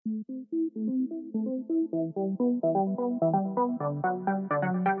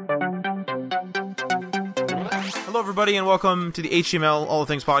Hello, everybody, and welcome to the HTML All the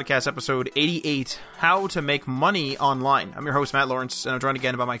Things Podcast, episode 88, How to Make Money Online. I'm your host, Matt Lawrence, and I'm joined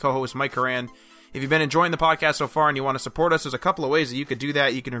again by my co-host, Mike Curran. If you've been enjoying the podcast so far and you want to support us, there's a couple of ways that you could do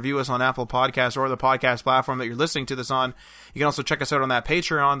that. You can review us on Apple Podcasts or the podcast platform that you're listening to this on. You can also check us out on that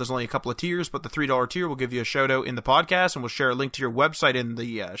Patreon. There's only a couple of tiers, but the $3 tier will give you a shout-out in the podcast, and we'll share a link to your website in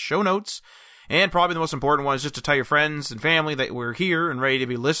the show notes. And probably the most important one is just to tell your friends and family that we're here and ready to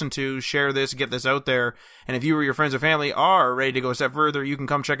be listened to. Share this, get this out there. And if you or your friends or family are ready to go a step further, you can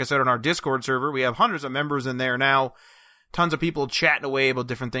come check us out on our Discord server. We have hundreds of members in there now. Tons of people chatting away about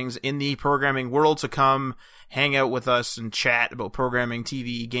different things in the programming world, to come hang out with us and chat about programming,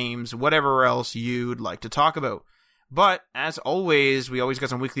 TV, games, whatever else you'd like to talk about. But, as always, we always got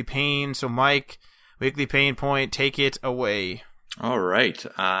some weekly pain. So, Mike, weekly pain point, take it away. All right.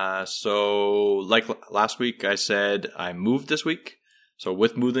 So like last week, I said I moved this week. So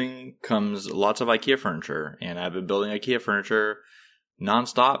with moving comes lots of IKEA furniture, and I've been building IKEA furniture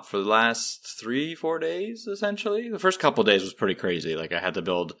nonstop for the last 3-4 days, essentially. The first couple of days was pretty crazy. Like, I had to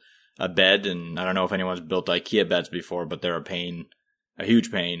build a bed, and I don't know if anyone's built IKEA beds before, but they're a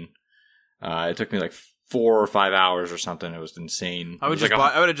huge pain. It took me like 4 or 5 hours or something. It was insane. I would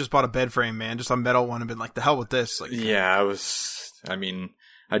have just bought a bed frame, man, just a metal one, and been like, the hell with this. Like, yeah,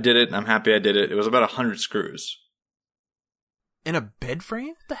 I did it, and I'm happy I did it. It was about 100 screws. In a bed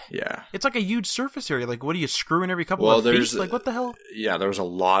frame? Yeah. It's like a huge surface area. Like, what do you screw in every couple of feet? Like, what the hell? Yeah, there was a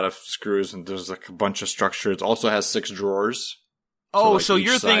lot of screws, and there's like a bunch of structure. It also has 6 drawers. Oh, so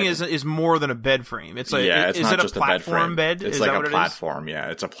your thing is more than a bed frame. It's like, yeah, it's is not it just a platform a bed bed? It's is like that a what platform,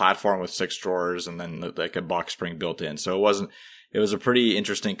 yeah. It's a platform with 6 drawers and then like a box spring built in. So it was a pretty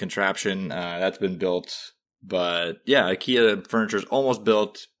interesting contraption. That's been built. But yeah, IKEA furniture is almost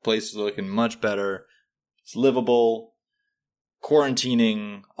built. Place is looking much better. It's livable.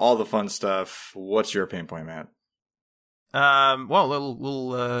 Quarantining, all the fun stuff. What's your pain point, Matt? Well,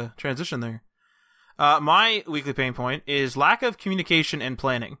 little transition there. My weekly pain point is lack of communication and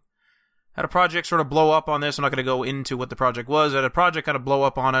planning. Had a project sort of blow up on this. I'm not going to go into what the project was. Had a project kind of blow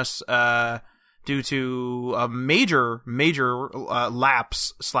up on us due to a major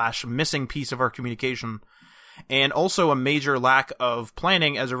lapse / missing piece of our communication, and also a major lack of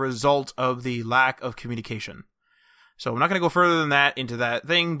planning as a result of the lack of communication. So I'm not going to go further than that into that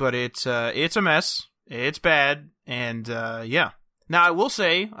thing, but it's a mess. It's bad, and yeah. Now, I will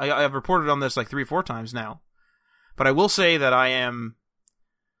say, I've reported on this like 3 or 4 times now, but I will say that I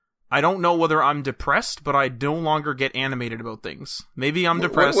don't know whether I'm depressed, but I no longer get animated about things. Maybe I'm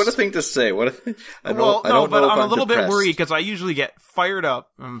depressed. What a thing to say. I'm a little bit worried because I usually get fired up.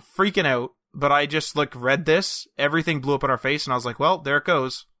 I'm freaking out, but I just read this. Everything blew up in our face, and I was like, well, there it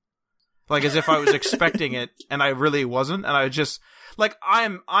goes. Like, as if I was expecting it, and I really wasn't, and I just,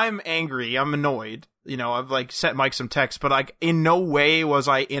 I'm angry, I'm annoyed, I've, sent Mike some text, but, in no way was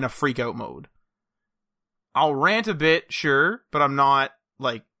I in a freak-out mode. I'll rant a bit, sure, but I'm not,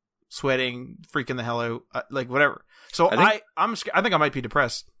 sweating, freaking the hell out, whatever. So, I think I might be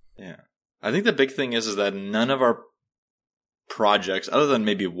depressed. Yeah. I think the big thing is that none of our projects, other than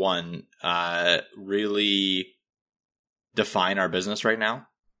maybe one, really define our business right now.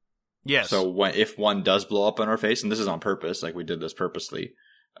 Yes. So if one does blow up on our face, and this is on purpose, we did this purposely,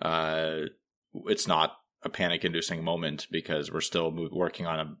 it's not a panic-inducing moment because we're still working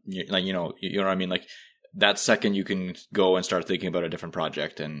on you know what I mean? That second you can go and start thinking about a different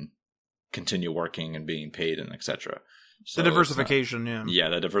project and continue working and being paid and etc. So the diversification, yeah. Yeah,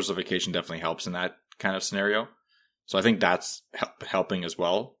 the diversification definitely helps in that kind of scenario. So I think that's helping as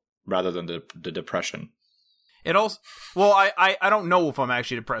well, rather than the depression. It also, well, I don't know if I'm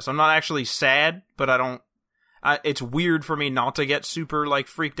actually depressed. I'm not actually sad, but it's weird for me not to get super,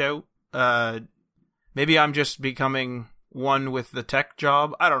 freaked out. Maybe I'm just becoming one with the tech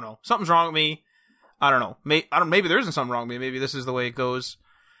job. I don't know. Something's wrong with me. I don't know. Maybe there isn't something wrong with me. Maybe this is the way it goes.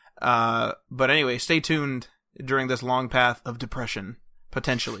 But anyway, stay tuned during this long path of depression.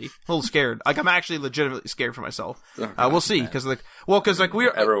 Potentially. A little scared. I'm actually legitimately scared for myself. We'll see. Because,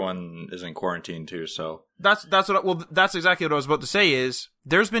 everyone is in quarantine too, so. That's exactly what I was about to say is,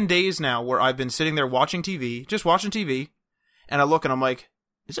 there's been days now where I've been sitting there watching TV, and I look and I'm like,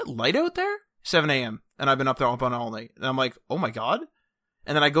 is it light out there? 7 a.m. And I've been up on all night. And I'm like, oh my god.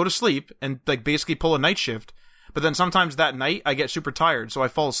 And then I go to sleep and, basically pull a night shift. But then sometimes that night I get super tired, so I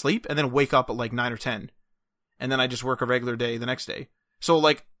fall asleep and then wake up at 9 or 10. And then I just work a regular day the next day. So,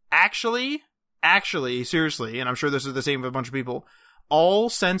 actually, seriously, and I'm sure this is the same with a bunch of people, all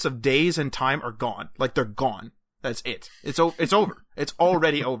sense of days and time are gone. They're gone. That's it. It's over. It's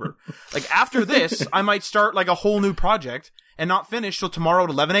already over. Like, after this, I might start, like, a whole new project and not finish till tomorrow at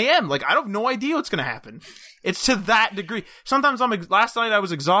 11 a.m. Like, I have no idea what's gonna happen. It's to that degree. Sometimes last night I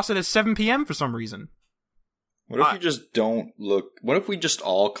was exhausted at 7 p.m. for some reason. What if we just don't look... What if we just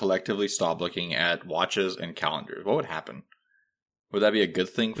all collectively stop looking at watches and calendars? What would happen? Would that be a good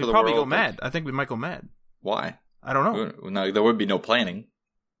thing for the world? We'd probably go mad. I think we might go mad. Why? I don't know. No, there would be no planning.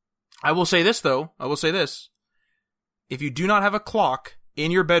 I will say this, though. If you do not have a clock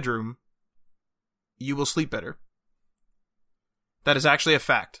in your bedroom, you will sleep better. That is actually a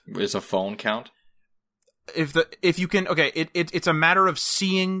fact. Is a phone count? If you can... Okay, it's a matter of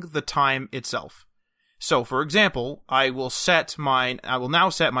seeing the time itself. So, for example, I will now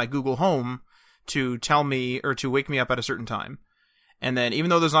set my Google Home to tell me, or to wake me up at a certain time. And then,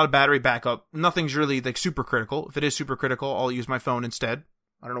 even though there's not a battery backup, nothing's really, like, super critical. If it is super critical, I'll use my phone instead.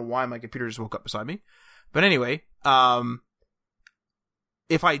 I don't know why my computer just woke up beside me. But anyway,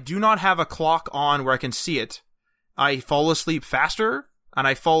 if I do not have a clock on where I can see it, I fall asleep faster, and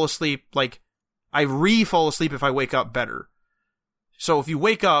I fall asleep, like, I re-fall asleep if I wake up better. So if you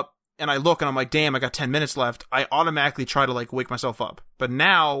wake up, and I look and I'm like, damn, I got 10 minutes left, I automatically try to, like, wake myself up. But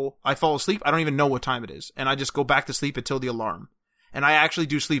now, I fall asleep, I don't even know what time it is. And I just go back to sleep until the alarm. And I actually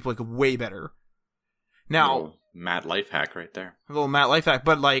do sleep, like, way better. Now... Little Matt life hack right there. A little Matt life hack,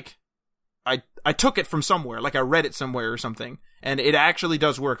 but, like, I took it from somewhere. Like, I read it somewhere or something. And it actually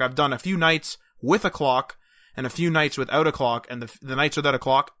does work. I've done a few nights with a clock, and a few nights without a clock, and the nights without a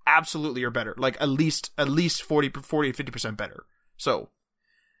clock absolutely are better. Like, at least 40 to 50% better. So...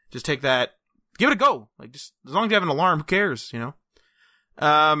 just take that, give it a go. Like, just as long as you have an alarm, who cares, you know?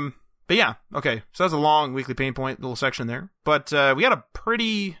 But yeah, okay. So that's a long weekly pain point little section there. But we got a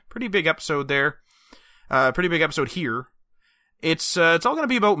pretty big episode there. Pretty big episode here. It's all going to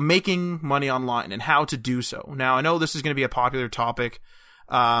be about making money online and how to do so. Now, I know this is going to be a popular topic.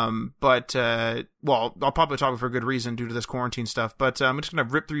 But I'll probably talk for a good reason due to this quarantine stuff. But I'm just going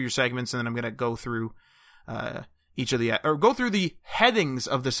to rip through your segments, and then I'm going to go through go through the headings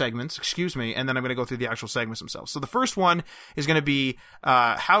of the segments, and then I'm going to go through the actual segments themselves. So the first one is going to be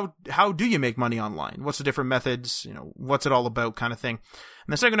how do you make money online? What's the different methods? You know, what's it all about, kind of thing.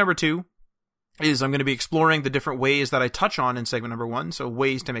 And the segment number 2 is I'm going to be exploring the different ways that I touch on in segment number 1, so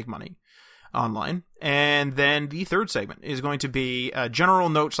ways to make money online. And then the third segment is going to be a general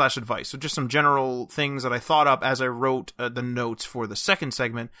note / advice. So just some general things that I thought up as I wrote the notes for the second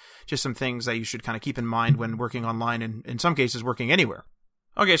segment. Just some things that you should kind of keep in mind when working online, and in some cases working anywhere.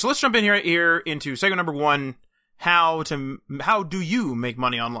 Okay, so let's jump in here into segment number 1. How do you make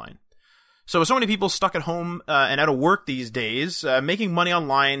money online? So with so many people stuck at home and out of work these days, making money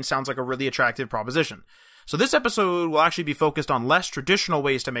online sounds like a really attractive proposition. So this episode will actually be focused on less traditional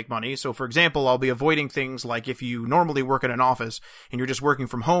ways to make money. So for example, I'll be avoiding things like if you normally work in an office and you're just working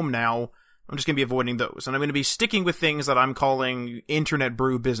from home now, I'm just going to be avoiding those. And I'm going to be sticking with things that I'm calling internet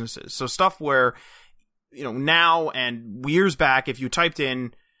brew businesses. So stuff where, you know, now and years back, if you typed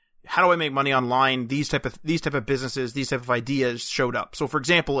in, how do I make money online? These type of businesses, these type of ideas showed up. So for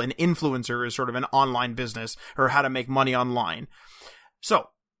example, an influencer is sort of an online business, or how to make money online. So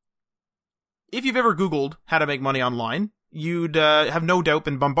if you've ever Googled how to make money online, you'd have no doubt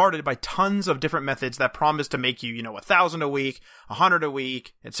been bombarded by tons of different methods that promise to make you, $1,000 a week, $100 a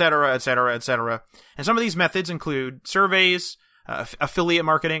week, etc., etc., etc. And some of these methods include surveys, affiliate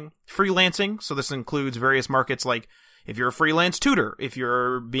marketing, freelancing. So this includes various markets like if you're a freelance tutor, if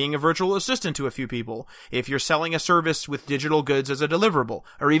you're being a virtual assistant to a few people, if you're selling a service with digital goods as a deliverable,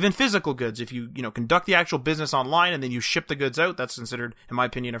 or even physical goods. If you, conduct the actual business online and then you ship the goods out, that's considered, in my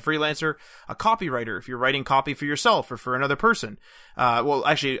opinion, a freelancer. A copywriter, if you're writing copy for yourself or for another person. Well,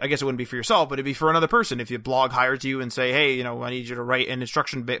 actually, I guess it wouldn't be for yourself, but it'd be for another person. If your blog hires you and say, hey, I need you to write an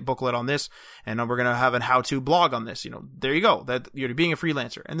instruction booklet on this, and we're going to have a how-to blog on this, there you go. That you're being a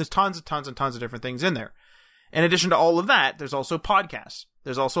freelancer. And there's tons of different things in there. In addition to all of that, there's also podcasts,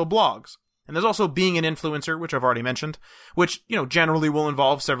 there's also blogs, and there's also being an influencer, which I've already mentioned, which, generally will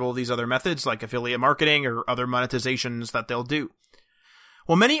involve several of these other methods like affiliate marketing or other monetizations that they'll do.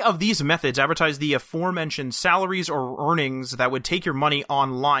 Well, many of these methods advertise the aforementioned salaries or earnings that would take your money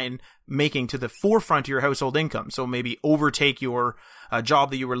online making to the forefront of your household income. So maybe overtake your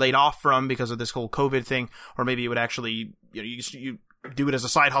job that you were laid off from because of this whole COVID thing, or maybe it would actually, you do it as a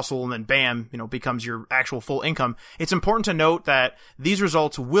side hustle and then bam, becomes your actual full income. It's important to note that these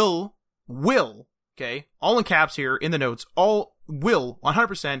results will, okay, all in caps here in the notes, all will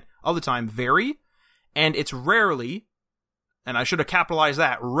 100% of the time vary, and it's rarely, and I should have capitalized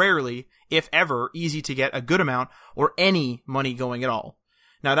that, rarely, if ever, easy to get a good amount or any money going at all.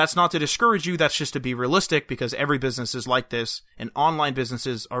 Now, that's not to discourage you, that's just to be realistic, because every business is like this, and online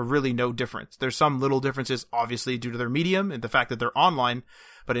businesses are really no different. There's some little differences, obviously, due to their medium and the fact that they're online,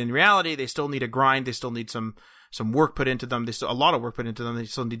 but in reality, they still need a grind, they still need some work put into them, a lot of work put into them, they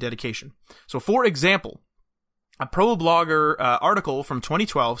still need dedication. So, for example, a ProBlogger article from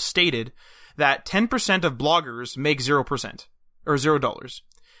 2012 stated that 10% of bloggers make 0%, or $0.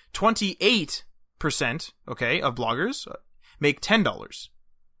 28%, okay, of bloggers make $10.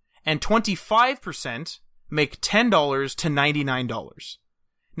 And 25% make $10 to $99.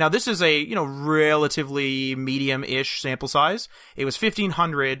 Now, this is a, relatively medium-ish sample size. It was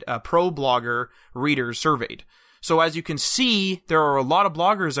 1,500 ProBlogger readers surveyed. So as you can see, there are a lot of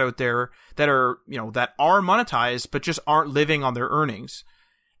bloggers out there that are, that are monetized, but just aren't living on their earnings.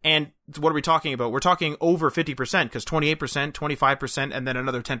 And what are we talking about? We're talking over 50%, because 28%, 25%, and then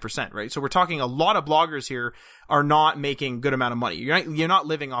another 10%, right? So we're talking a lot of bloggers here are not making good amount of money. You're not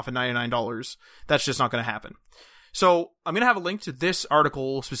living off of $99. That's just not going to happen. So I'm going to have a link to this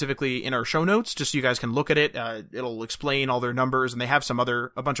article specifically in our show notes, just so you guys can look at it. It'll explain all their numbers, and they have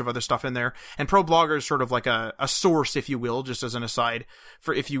a bunch of other stuff in there. And ProBlogger is sort of like a source, if you will, just as an aside,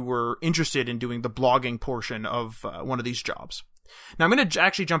 for if you were interested in doing the blogging portion of one of these jobs. Now, I'm going to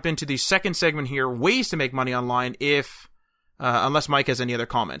actually jump into the second segment here, ways to make money online, unless Mike has any other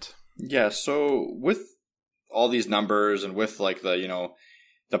comment. Yeah, so with all these numbers and with like the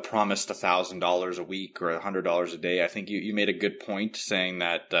promised $1,000 a week or $100 a day, I think you made a good point saying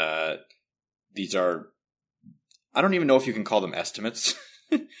that these are, I don't even know if you can call them estimates.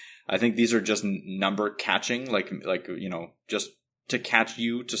 I think these are just number catching, like just to catch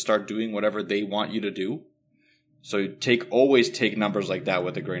you to start doing whatever they want you to do. So always take numbers like that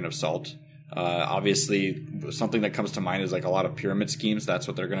with a grain of salt. Obviously, something that comes to mind is like a lot of pyramid schemes. That's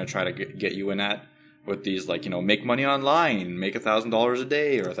what they're going to try to get you in at with these, like, make money online, make $1,000 a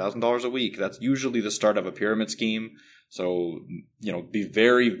day or $1,000 a week. That's usually the start of a pyramid scheme. So, be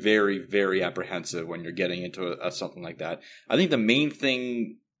very, very, very apprehensive when you're getting into something like that. I think the main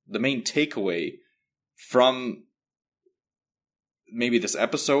takeaway from maybe this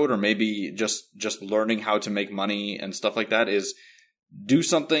episode, or maybe just learning how to make money and stuff like that, is do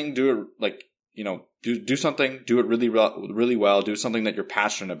something, do it really, really well, do something that you're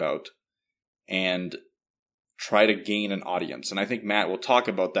passionate about, and try to gain an audience. And I think Matt will talk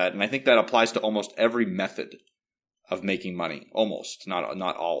about that. And I think that applies to almost every method of making money. Almost, not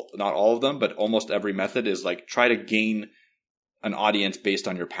all of them, but almost every method is like, try to gain an audience based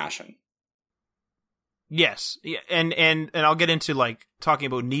on your passion. Yes, yeah, and I'll get into like talking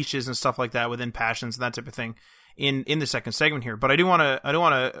about niches and stuff like that within passions and that type of thing in the second segment here. But I do want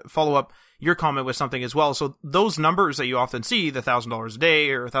to follow up your comment with something as well. So those numbers that you often see, the $1,000 a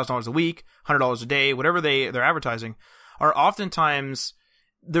day or $1,000 a week, $100 a day, whatever they're advertising, are oftentimes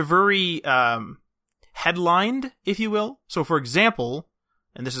they're very headlined, if you will. So for example,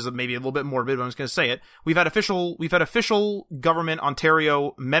 and this is maybe a little bit morbid, but I'm just going to say it. We've had official government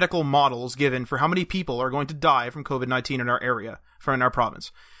Ontario medical models given for how many people are going to die from COVID-19 in our area, in our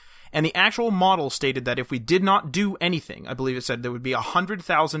province. And the actual model stated that if we did not do anything, I believe it said there would be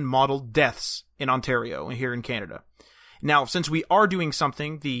 100,000 model deaths in Ontario and here in Canada. Now, since we are doing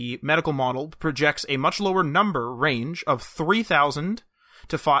something, the medical model projects a much lower number range of 3,000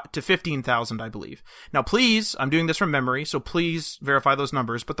 to 15,000, I believe. Now, please, I'm doing this from memory, so please verify those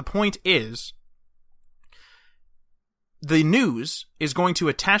numbers. But the point is, the news is going to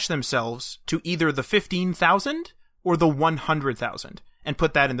attach themselves to either the 15,000 or the 100,000 and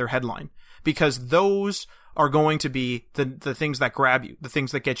put that in their headline, because those are going to be the things that grab you, the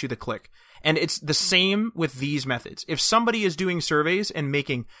things that get you the click. And it's the same with these methods. If somebody is doing surveys and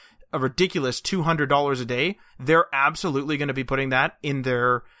making a ridiculous $200 a day, they're absolutely going to be putting that in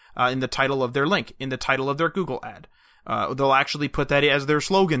their in the title of their link, in the title of their Google ad. They'll actually put that as their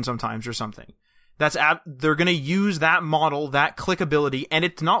slogan sometimes or something. They're going to use that model, that clickability, and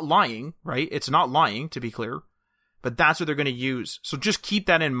it's not lying, right? It's not lying, to be clear, but that's what they're going to use. So just keep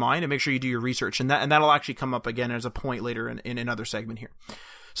that in mind and make sure you do your research, and that'll actually come up again as a point later in another segment here.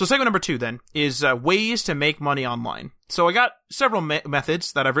 So segment number 2 then is ways to make money online. So I got several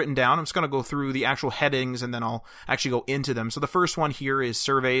methods that I've written down. I'm just going to go through the actual headings and then I'll actually go into them. So the first one here is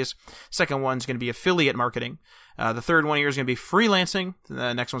surveys. Second one's going to be affiliate marketing. The third one here is going to be freelancing.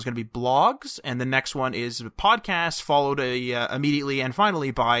 The next one's going to be blogs. And the next one is podcasts, followed immediately and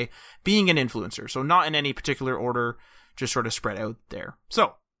finally by being an influencer. So not in any particular order, just sort of spread out there.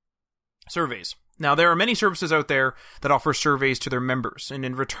 So surveys. Now, there are many services out there that offer surveys to their members, and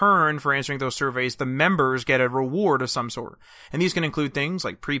in return for answering those surveys, the members get a reward of some sort. And these can include things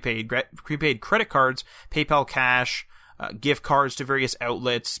like prepaid credit cards, PayPal Cash, gift cards to various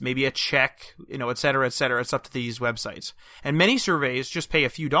outlets, maybe a check, et cetera, et cetera. It's up to these websites. And many surveys just pay a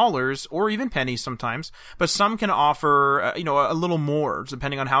few dollars or even pennies sometimes, but some can offer, a little more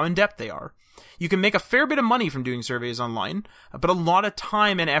depending on how in-depth they are. You can make a fair bit of money from doing surveys online, but a lot of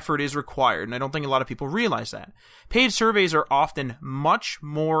time and effort is required, and I don't think a lot of people realize that. Paid surveys are often much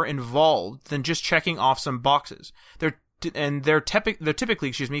more involved than just checking off some boxes. They're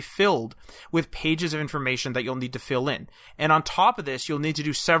typically, filled with pages of information that you'll need to fill in. And on top of this, you'll need to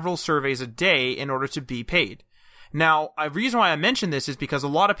do several surveys a day in order to be paid. Now, a reason why I mention this is because a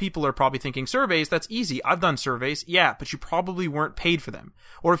lot of people are probably thinking surveys, that's easy. I've done surveys. Yeah, but you probably weren't paid for them.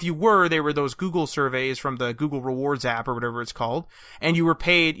 Or if you were, they were those Google surveys from the Google Rewards app or whatever it's called, and you were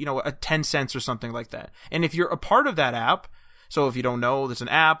paid, 10 cents or something like that. And if you're a part of that app, so if you don't know, there's an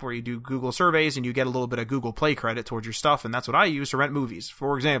app where you do Google surveys and you get a little bit of Google Play credit towards your stuff, and that's what I use to rent movies,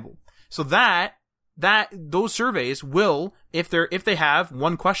 for example. So those surveys will, if they have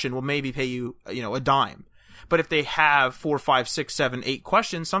one question, will maybe pay you, a dime. But if they have 4, 5, 6, 7, 8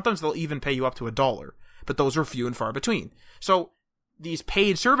 questions, sometimes they'll even pay you up to $1. But those are few and far between. So these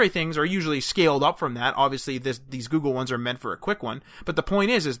paid survey things are usually scaled up from that. Obviously, these Google ones are meant for a quick one. But the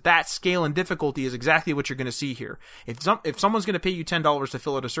point is that scale and difficulty is exactly what you're going to see here. If someone's going to pay you $10 to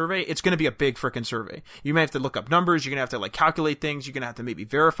fill out a survey, it's going to be a big frickin' survey. You may have to look up numbers. You're going to have to calculate things. You're going to have to maybe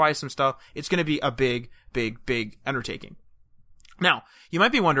verify some stuff. It's going to be a big, big, big undertaking. Now, you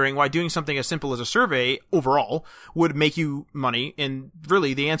might be wondering why doing something as simple as a survey overall would make you money, and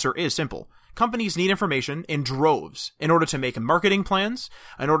really the answer is simple. Companies need information in droves in order to make marketing plans,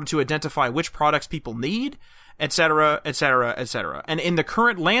 in order to identify which products people need, etc., etc., etc. And in the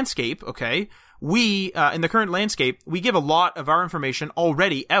current landscape, we give a lot of our information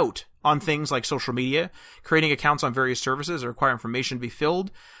already out on things like social media, creating accounts on various services that require information to be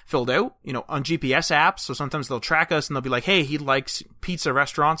filled out, on GPS apps. So sometimes they'll track us and they'll be like, hey, he likes pizza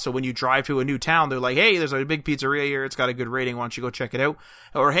restaurants. So when you drive to a new town, they're like, hey, there's a big pizzeria here. It's got a good rating. Why don't you go check it out?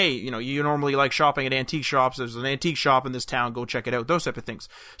 Or, hey, you normally like shopping at antique shops. There's an antique shop in this town. Go check it out. Those type of things.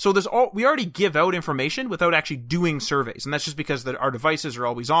 So we already give out information without actually doing surveys. And that's just because our devices are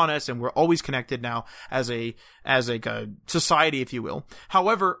always on us and we're always connected now as a society, if you will.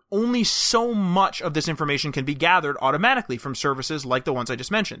 However, only so much of this information can be gathered automatically from services like the ones I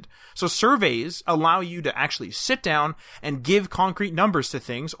just mentioned. So surveys allow you to actually sit down and give concrete numbers to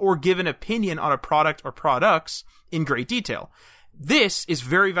things or give an opinion on a product or products in great detail. This is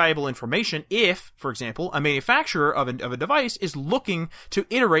very valuable information if, for example, a manufacturer of a device is looking to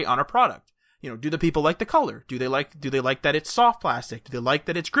iterate on a product. Do the people like the color? Do they like that it's soft plastic? Do they like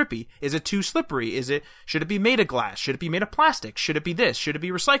that it's grippy? Is it too slippery? Should it be made of glass? Should it be made of plastic? Should it be this? Should it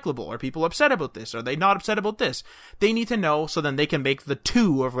be recyclable? Are people upset about this? Are they not upset about this? They need to know so then they can make the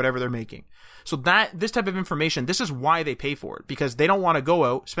two of whatever they're making. So this type of information, this is why they pay for it, because they don't want to go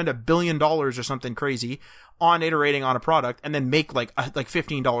out, spend $1 billion or something crazy on iterating on a product and then make like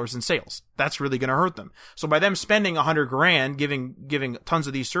 $15 in sales. That's really going to hurt them. So by them spending $100,000 giving tons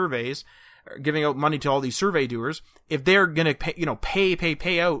of these surveys, giving out money to all these survey doers, if they're going to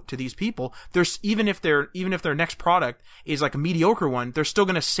pay out to these people, there's even if their next product is like a mediocre one, they're still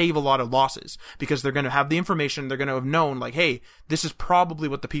going to save a lot of losses because they're going to have the information. They're going to have known like, hey, this is probably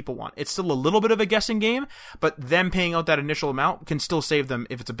what the people want. It's still a little bit of a guessing game, but them paying out that initial amount can still save them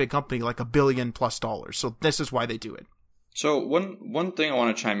if it's a big company like $1 billion plus. So this is why they do it. So one thing I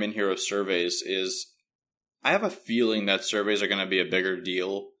want to chime in here with surveys is I have a feeling that surveys are going to be a bigger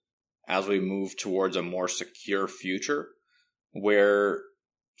deal as we move towards a more secure future where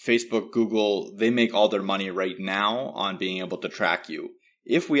Facebook, Google, they make all their money right now on being able to track you.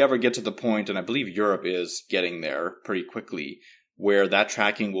 If we ever get to the point, and I believe Europe is getting there pretty quickly, where that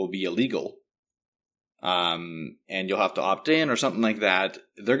tracking will be illegal, and you'll have to opt in or something like that,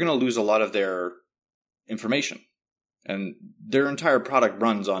 they're going to lose a lot of their information. And their entire product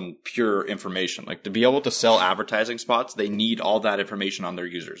runs on pure information. Like, to be able to sell advertising spots, they need all that information on their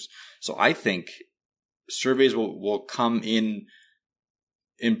users. So I think surveys will come in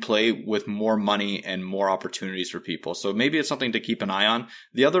play with more money and more opportunities for people. So maybe it's something to keep an eye on.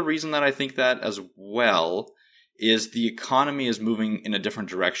 The other reason that I think that as well is the economy is moving in a different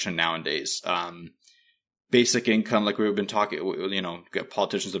direction nowadays. Basic income, like we've been talking,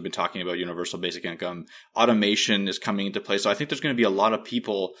 politicians have been talking about universal basic income. Automation is coming into play. So I think there's going to be a lot of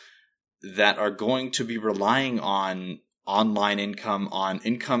people that are going to be relying on online income, on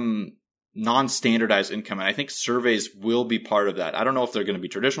income, non-standardized income. And I think surveys will be part of that. I don't know if they're going to be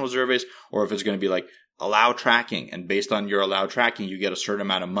traditional surveys or if it's going to be like allow tracking. And based on your allow tracking, you get a certain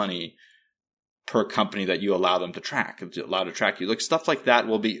amount of money per company that you allow them to track, allow to track you. Like stuff like that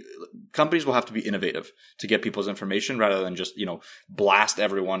companies will have to be innovative to get people's information rather than just, blast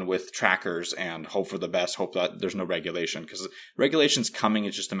everyone with trackers and hope for the best, hope that there's no regulation, because regulation's coming.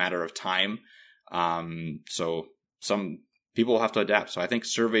 It's just a matter of time. So some people will have to adapt. So I think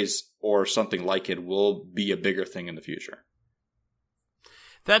surveys or something like it will be a bigger thing in the future.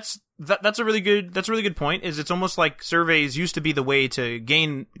 That's a really good point. Is it's almost like surveys used to be the way to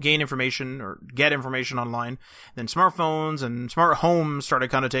gain information or get information online. Then smartphones and smart homes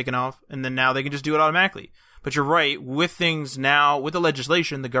started kind of taking off, and then now they can just do it automatically. But you're right, with things now, with the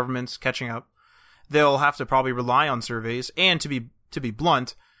legislation, the government's catching up. They'll have to probably rely on surveys, and to be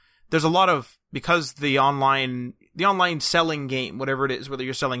blunt, there's a lot of, because the online selling game, whatever it is, whether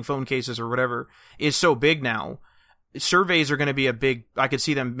you're selling phone cases or whatever, is so big now. Surveys are going to be I could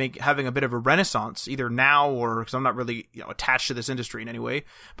see them having a bit of a renaissance either now, or because I'm not really attached to this industry in any way,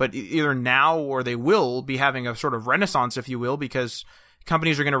 but either now or they will be having a sort of renaissance, if you will, because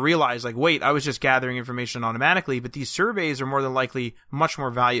companies are going to realize, like, wait, I was just gathering information automatically, but these surveys are more than likely much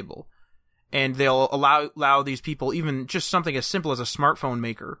more valuable, and they'll allow these people, even just something as simple as a smartphone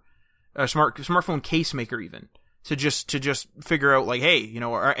maker, a smartphone case maker, even to just figure out, like, hey,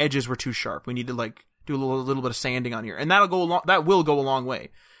 our edges were too sharp, we need to do a little bit of sanding on here, and that will go a long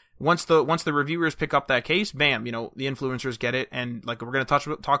way. Once the reviewers pick up that case, bam, the influencers get it, and like we're going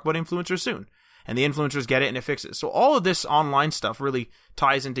to talk about influencers soon, and the influencers get it and it fixes. So all of this online stuff really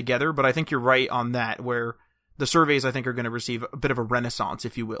ties in together, but I think you're right on that, where the surveys, I think, are going to receive a bit of a renaissance,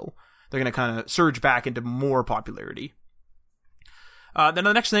 if you will. They're going to kind of surge back into more popularity. Then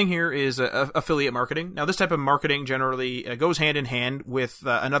the next thing here is affiliate marketing. Now, this type of marketing generally goes hand in hand with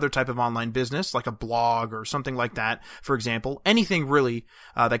another type of online business, like a blog or something like that, for example. Anything really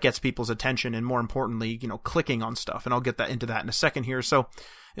that gets people's attention, and more importantly, clicking on stuff. And I'll get into that in a second here. So,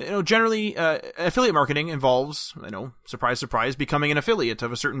 generally, affiliate marketing involves, surprise, surprise, becoming an affiliate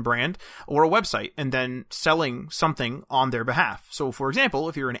of a certain brand or a website and then selling something on their behalf. So, for example,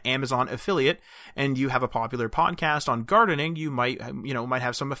 if you're an Amazon affiliate and you have a popular podcast on gardening, you might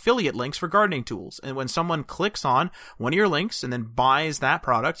have some affiliate links for gardening tools. And when someone clicks on one of your links and then buys that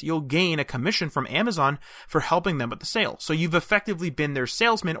product, you'll gain a commission from Amazon for helping them with the sale. So you've effectively been their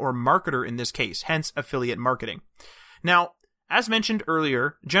salesman or marketer in this case, hence affiliate marketing. Now, as mentioned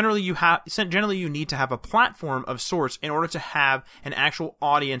earlier, generally you need to have a platform of sorts in order to have an actual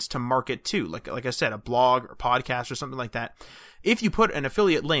audience to market to. Like I said, a blog or podcast or something like that. If you put an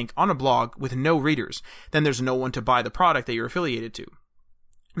affiliate link on a blog with no readers, then there's no one to buy the product that you're affiliated to.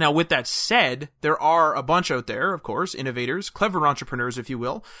 Now, with that said, there are a bunch out there, of course, innovators, clever entrepreneurs, if you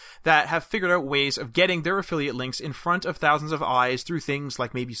will, that have figured out ways of getting their affiliate links in front of thousands of eyes through things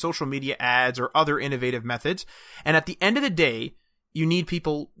like maybe social media ads or other innovative methods. And at the end of the day, you need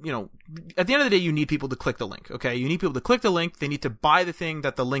people, you need people to click the link, okay? You need people to click the link. They need to buy the thing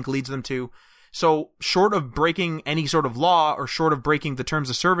that the link leads them to. So short of breaking any sort of law or short of breaking the terms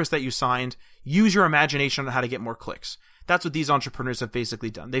of service that you signed, use your imagination on how to get more clicks. That's what these entrepreneurs have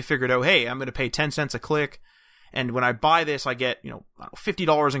basically done. They figured out, hey, I'm going to pay 10 cents a click, and when I buy this, I get,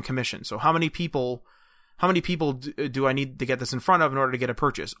 $50 in commission. So how many people do I need to get this in front of in order to get a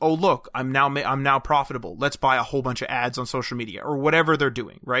purchase? Oh, look, I'm now profitable. Let's buy a whole bunch of ads on social media or whatever they're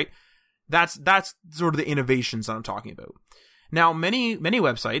doing, right? That's sort of the innovations that I'm talking about. Now, many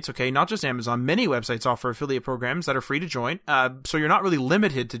websites, okay, not just Amazon, many websites offer affiliate programs that are free to join. So you're not really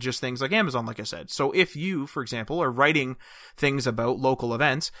limited to just things like Amazon, like I said. So if you, for example, are writing things about local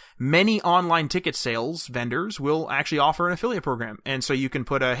events, many online ticket sales vendors will actually offer an affiliate program. And so you can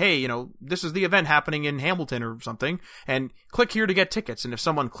put hey, this is the event happening in Hamilton or something, and click here to get tickets. And if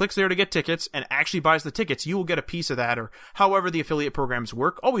someone clicks there to get tickets and actually buys the tickets, you will get a piece of that, or however the affiliate programs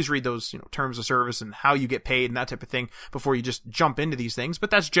work. Always read those, terms of service and how you get paid and that type of thing before you just jump into these things,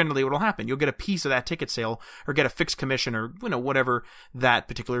 but that's generally what will happen. You'll get a piece of that ticket sale or get a fixed commission or, whatever that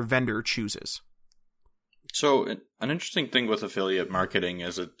particular vendor chooses. So an interesting thing with affiliate marketing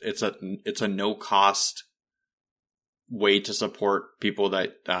is it's a no cost way to support people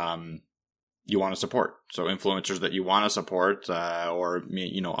that, you want to support. So influencers that you want to support, or,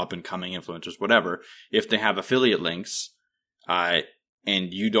 up and coming influencers, whatever, if they have affiliate links, and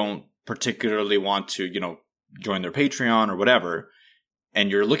you don't particularly want to, join their Patreon or whatever,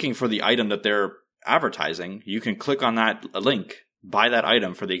 and you're looking for the item that they're advertising, you can click on that link, buy that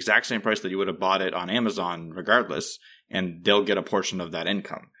item for the exact same price that you would have bought it on Amazon regardless, and they'll get a portion of that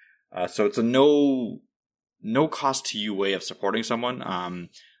income. So it's a no cost to you way of supporting someone.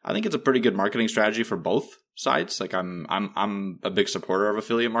 I think it's a pretty good marketing strategy for both sides. Like I'm a big supporter of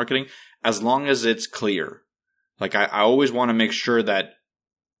affiliate marketing as long as it's clear. Like I always want to make sure that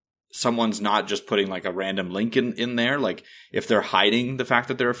someone's not just putting like a random link in there, like if they're hiding the fact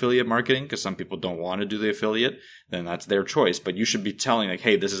that they're affiliate marketing, because some people don't want to do the affiliate, then that's their choice. But you should be telling like,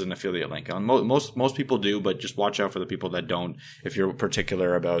 hey, this is an affiliate link. And most people do, but just watch out for the people that don't, if you're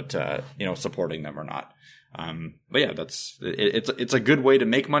particular about, supporting them or not. But yeah, it's a good way to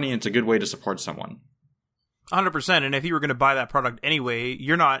make money. And it's a good way to support someone. 100%. And if you were going to buy that product anyway,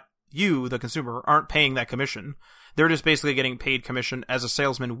 you, the consumer, aren't paying that commission. They're just basically getting paid commission as a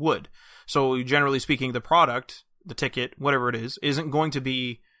salesman would. So generally speaking, the product, the ticket, whatever it is, isn't going to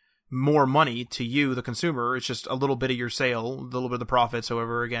be more money to you, the consumer. It's just a little bit of your sale, a little bit of the profits,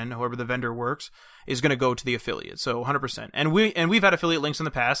 however the vendor works, is going to go to the affiliate. So 100%. And we've had affiliate links in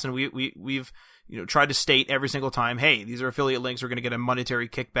the past, and we've tried to state every single time, hey, these are affiliate links, we're going to get a monetary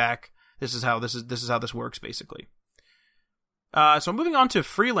kickback. This is how this works, basically. So moving on to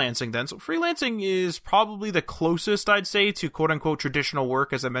freelancing then. So freelancing is probably the closest, I'd say, to quote-unquote traditional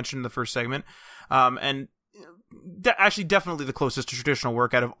work, as I mentioned in the first segment. And actually definitely the closest to traditional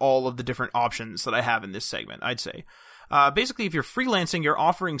work out of all of the different options that I have in this segment, I'd say. Basically, if you're freelancing, you're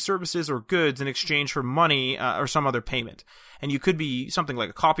offering services or goods in exchange for money or some other payment. And you could be something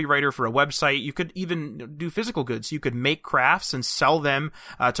like a copywriter for a website. You could even do physical goods. You could make crafts and sell them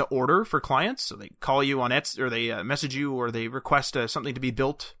to order for clients. So they call you on Etsy, or they message you, or they request something to be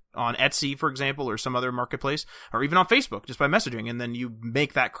built on Etsy, for example, or some other marketplace, or even on Facebook, just by messaging, and then you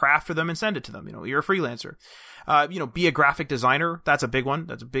make that craft for them and send it to them. You're a freelancer. Be a graphic designer. That's a big one.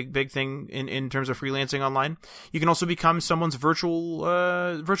 That's a big thing in terms of freelancing online. You can also become someone's virtual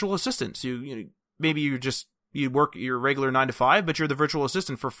assistant. Maybe you work your regular 9 to 5, but you're the virtual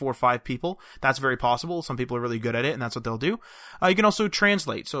assistant for 4 or 5 people. That's very possible. Some people are really good at it, and that's what they'll do. You can also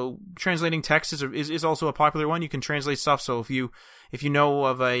translate. So translating text is also a popular one. You can translate stuff. So if you know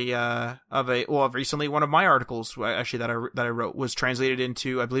of recently one of my articles actually that I wrote was translated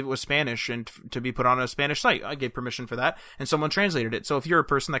into, I believe it was Spanish, and to be put on a Spanish site. I gave permission for that, and someone translated it. So if you're a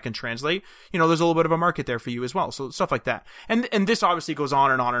person that can translate, there's a little bit of a market there for you as well. So stuff like that. And this obviously goes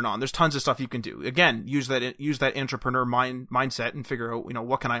on and on and on. There's tons of stuff you can do. Again, use that entrepreneur mindset and figure out,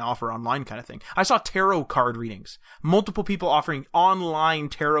 what can I offer online kind of thing. I saw tarot card readings. Multiple people offering online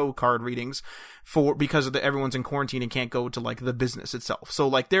tarot card readings because everyone's in quarantine and can't go to like the business itself. So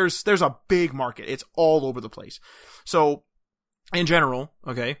like there's a big market. It's all over the place. So in general,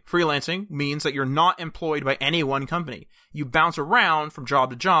 okay, freelancing means that you're not employed by any one company. You bounce around from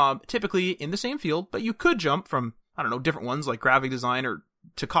job to job, typically in the same field, but you could jump from, different ones like graphic design or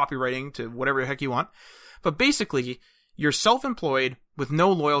to copywriting to whatever the heck you want. But basically, you're self-employed with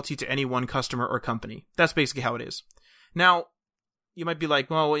no loyalty to any one customer or company. That's basically how it is. Now, you might be like,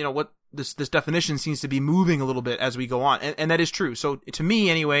 well, what this definition seems to be moving a little bit as we go on. And that is true. So to me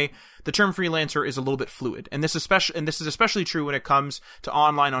anyway, the term freelancer is a little bit fluid. And this is especially true when it comes to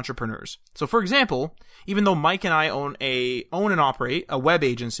online entrepreneurs. So for example, even though Mike and I own and operate a web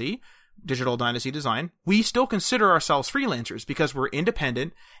agency, Digital Dynasty Design, we still consider ourselves freelancers because we're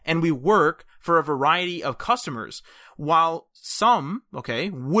independent and we work for a variety of customers. While some,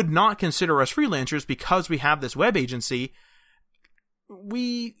 would not consider us freelancers because we have this web agency,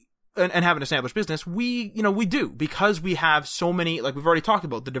 and have an established business, we do, because we have so many, like we've already talked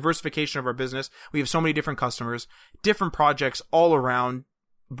about, the diversification of our business. We have so many different customers, different projects all around,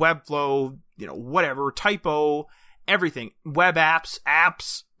 Webflow, whatever, Typo, everything, web apps,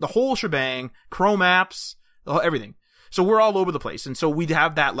 the whole shebang, Chrome apps, everything. So we're all over the place. And so we'd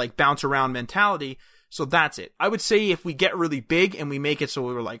have that like bounce around mentality. So that's it. I would say if we get really big and we make it so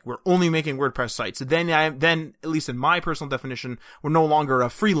we're only making WordPress sites, then at least in my personal definition, we're no longer a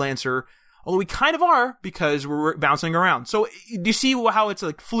freelancer, although we kind of are because we're bouncing around. So do you see how it's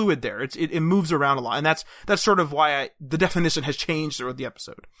like fluid there? It moves around a lot. And that's sort of why the definition has changed throughout the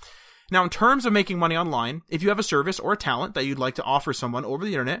episode. Now, in terms of making money online, if you have a service or a talent that you'd like to offer someone over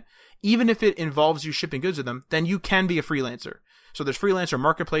the internet, even if it involves you shipping goods to them, then you can be a freelancer. So there's freelancer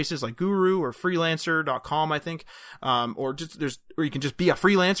marketplaces like Guru or freelancer.com, I think. Or you can just be a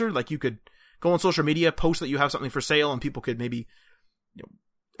freelancer. Like you could go on social media, post that you have something for sale, and people could maybe,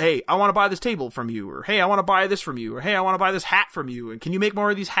 hey, I want to buy this table from you, or hey, I want to buy this from you, or hey, I want to buy this hat from you, and can you make more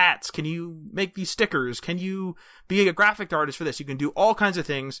of these hats? Can you make these stickers? Can you be a graphic artist for this? You can do all kinds of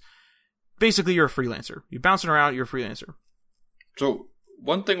things. Basically, you're a freelancer. You're bouncing around, you're a freelancer. So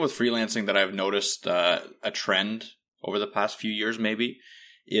one thing with freelancing that I've noticed a trend over the past few years maybe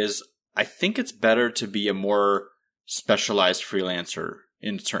is I think it's better to be a more specialized freelancer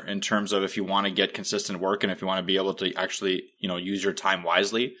in terms of if you want to get consistent work and if you want to be able to actually, use your time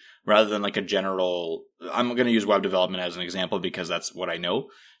wisely rather than like a general. I'm going to use web development as an example because that's what I know.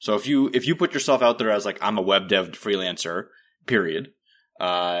 So if you put yourself out there as like, I'm a web dev freelancer, period,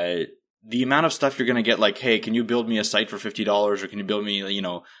 the amount of stuff you're going to get, like, hey, can you build me a site for $50, or can you build me,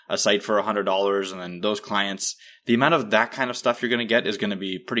 a site for $100? And then those clients, the amount of that kind of stuff you're going to get is going to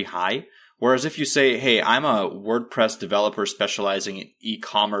be pretty high. Whereas if you say, hey, I'm a WordPress developer specializing in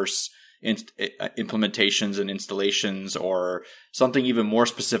e-commerce implementations and installations, or something even more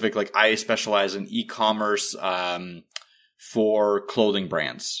specific, like I specialize in e-commerce for clothing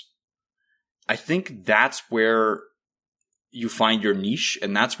brands. I think that's where you find your niche,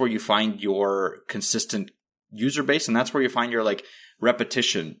 and that's where you find your consistent user base, and that's where you find your like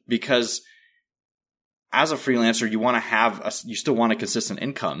repetition. Because as a freelancer, you still want a consistent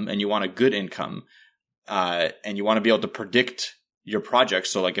income, and you want a good income, and you want to be able to predict your project.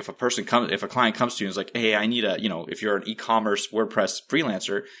 So like if a client comes to you and is like, hey, I need if you're an e-commerce WordPress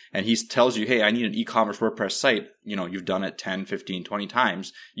freelancer and he tells you, hey, I need an e-commerce WordPress site, you've done it 10, 15, 20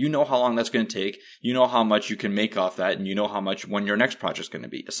 times. You know how long that's going to take. You know how much you can make off that, and you know how much when your next project is going to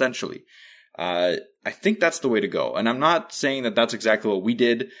be, essentially. I think that's the way to go. And I'm not saying that that's exactly what we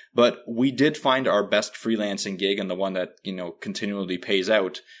did, but we did find our best freelancing gig, and the one that, continually pays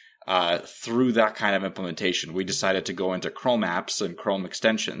out through that kind of implementation. We decided to go into Chrome apps and Chrome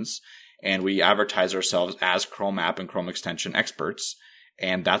extensions, and we advertise ourselves as Chrome app and Chrome extension experts.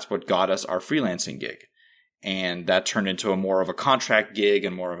 And that's what got us our freelancing gig. And that turned into more of a contract gig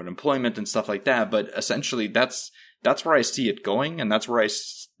and more of an employment and stuff like that. But essentially that's where I see it going. And that's where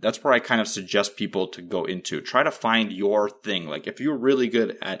I kind of suggest people to go into. Try to find your thing. Like if you're really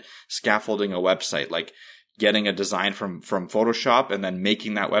good at scaffolding a website, like getting a design from Photoshop and then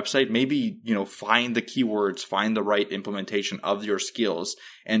making that website, maybe, find the keywords, find the right implementation of your skills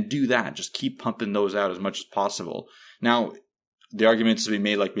and do that. Just keep pumping those out as much as possible. Now, the arguments to be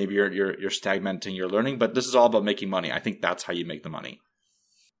made, like maybe you're stagnating your learning, but this is all about making money. I think that's how you make the money.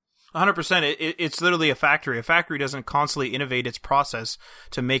 100%. It's literally a factory. A factory doesn't constantly innovate its process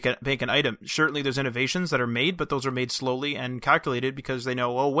to make an item. Certainly there's innovations that are made, but those are made slowly and calculated because they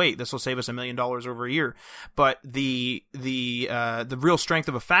know, oh wait, this will save us $1 million over a year. But the real strength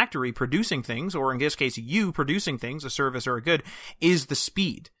of a factory producing things, or in this case, you producing things, a service or a good, is the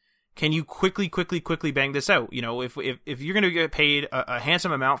speed. Can you quickly bang this out? If you're going to get paid a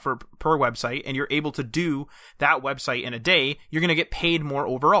handsome amount per website and you're able to do that website in a day, you're going to get paid more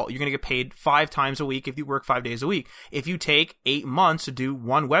overall. You're going to get paid 5 times a week if you work 5 days a week. If you take 8 months to do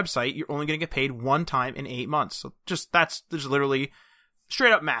one website, you're only going to get paid 1 time in 8 months. So there's literally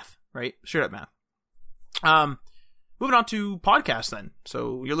straight up math, right? Straight up math. Moving on to podcasts then.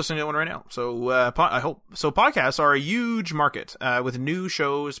 So you're listening to one right now. So I hope. So podcasts are a huge market with new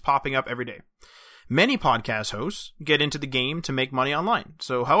shows popping up every day. Many podcast hosts get into the game to make money online.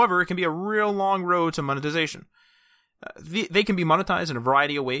 So however, it can be a real long road to monetization. They can be monetized in a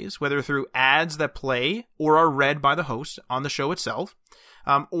variety of ways, whether through ads that play or are read by the host on the show itself,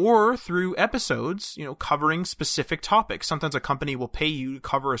 or through episodes, covering specific topics. Sometimes a company will pay you to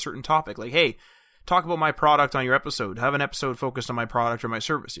cover a certain topic. Like, hey, talk about my product on your episode. Have an episode focused on my product or my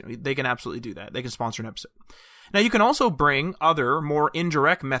service. They can absolutely do that. They can sponsor an episode. Now, you can also bring other more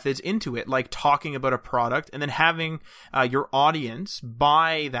indirect methods into it, like talking about a product and then having your audience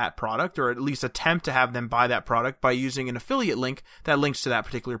buy that product, or at least attempt to have them buy that product by using an affiliate link that links to that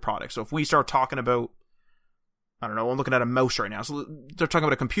particular product. So if we start talking about, I don't know, I'm looking at a mouse right now. So they're talking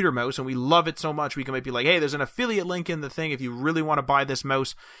about a computer mouse and we love it so much, we can might be like, hey, there's an affiliate link in the thing. If you really want to buy this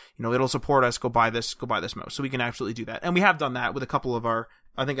mouse, it'll support us. Go buy this mouse. So we can absolutely do that. And we have done that with a couple of our,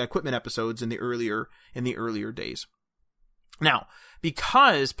 I think, equipment episodes in the earlier days. Now,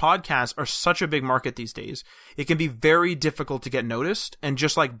 because podcasts are such a big market these days, it can be very difficult to get noticed. And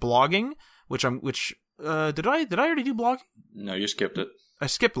just like blogging, did I already do blogging? No, you skipped it. I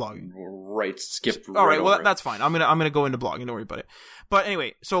skipped blogging. Right, skipped. All right, well, that's fine. I'm gonna go into blogging. Don't worry about it. But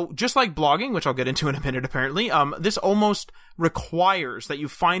anyway, so just like blogging, which I'll get into in a minute, apparently, this almost requires that you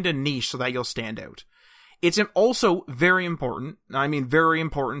find a niche so that you'll stand out. It's also very important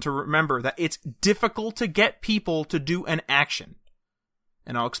to remember that it's difficult to get people to do an action.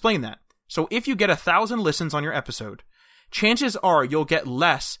 And I'll explain that. So if you get 1,000 listens on your episode, chances are you'll get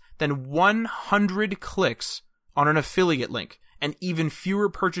less than 100 clicks on an affiliate link, and even fewer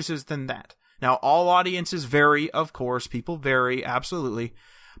purchases than that. Now, all audiences vary, of course. People vary, absolutely.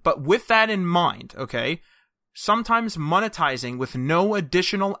 But with that in mind, okay, sometimes monetizing with no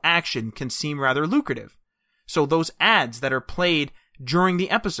additional action can seem rather lucrative. So those ads that are played during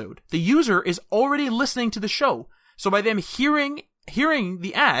the episode, the user is already listening to the show. So by them hearing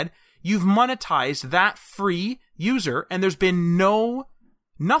the ad, you've monetized that free user, and there's been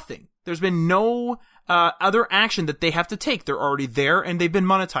nothing. There's been no other action that they have to take. They're already there and they've been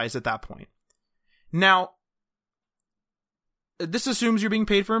monetized at that point. Now, this assumes you're being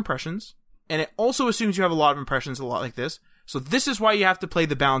paid for impressions, and it also assumes you have a lot of impressions, a lot like this. So this is why you have to play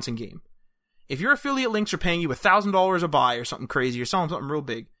the balancing game. If your affiliate links are paying you $1,000 a buy or something crazy, you're selling something real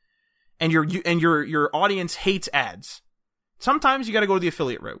big, and your audience hates ads, sometimes you got to go the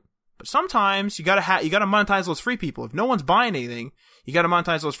affiliate route. But sometimes you got to monetize those free people. If no one's buying anything, you got to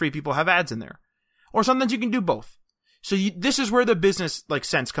monetize those free people, have ads in there. Or sometimes you can do both. So this is where the business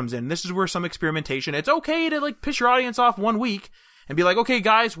sense comes in. This is where some experimentation. It's okay to piss your audience off 1 week and be like, okay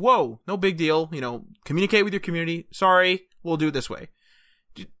guys, whoa, no big deal. Communicate with your community. Sorry, we'll do it this way.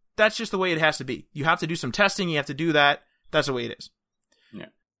 That's just the way it has to be. You have to do some testing. You have to do that. That's the way it is. Yeah.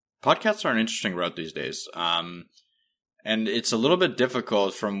 Podcasts are an interesting route these days. And it's a little bit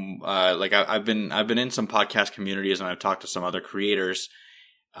difficult from, I've been in some podcast communities, and I've talked to some other creators,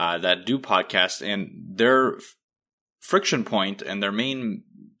 that do podcasts, and their friction point and their main,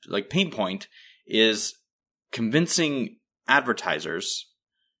 pain point is convincing advertisers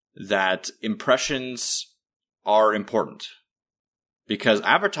that impressions are important. Because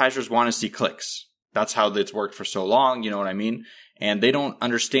advertisers want to see clicks. That's how it's worked for so long, you know what I mean? And they don't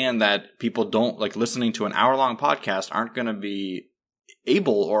understand that people don't, listening to an hour-long podcast aren't going to be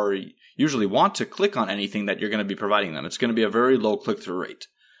able or usually want to click on anything that you're going to be providing them. It's going to be a very low click-through rate.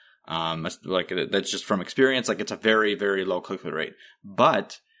 That's just from experience. It's a very, very low click-through rate.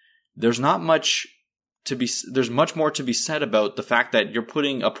 But there's much more to be said about the fact that you're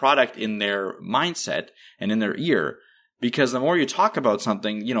putting a product in their mindset and in their ear. Because the more you talk about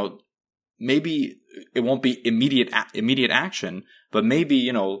something, maybe it won't be immediate action, but maybe,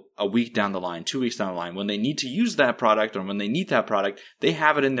 a week down the line, 2 weeks down the line, when they need to use that product or when they need that product, they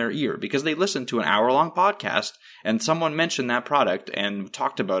have it in their ear because they listened to an hour-long podcast and someone mentioned that product and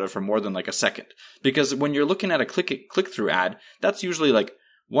talked about it for more than a second. Because when you're looking at a click-through ad, that's usually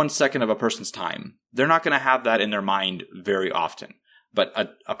 1 second of a person's time. They're not going to have that in their mind very often. But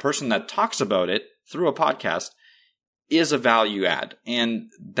a person that talks about it through a podcast is a value add. And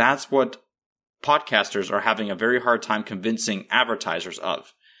that's what podcasters are having a very hard time convincing advertisers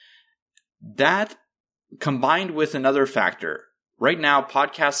of. That combined with another factor. Right now,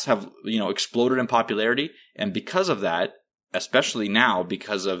 podcasts have, exploded in popularity. And because of that, especially now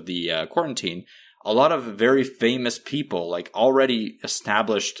because of the quarantine, a lot of very famous people, already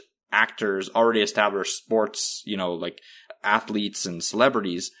established actors, already established sports, athletes and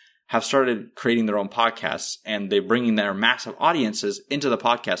celebrities, have started creating their own podcasts, and they're bringing their massive audiences into the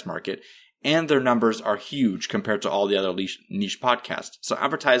podcast market, and their numbers are huge compared to all the other niche podcasts. So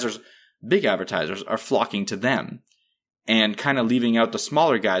big advertisers are flocking to them and kind of leaving out the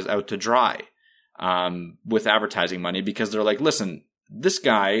smaller guys out to dry with advertising money, because they're listen, this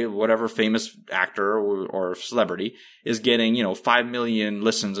guy, whatever famous actor or celebrity, is getting, 5 million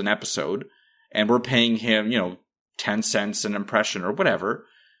listens an episode, and we're paying him, 10 cents an impression or whatever.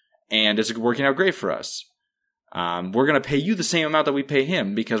 And it's working out great for us. We're going to pay you the same amount that we pay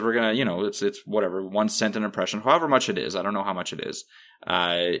him, because we're going to, it's whatever, 1 cent an impression, however much it is. I don't know how much it is.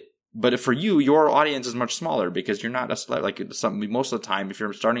 But for you, your audience is much smaller because you're not a celebrity. Most of the time, if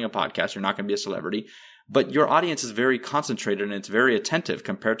you're starting a podcast, you're not going to be a celebrity. But your audience is very concentrated and it's very attentive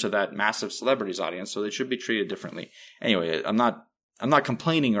compared to that massive celebrity's audience. So they should be treated differently. Anyway, I'm not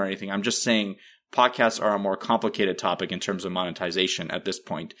complaining or anything. I'm just saying podcasts are a more complicated topic in terms of monetization at this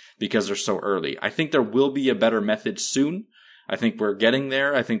point because they're so early. I think there will be a better method soon. I think we're getting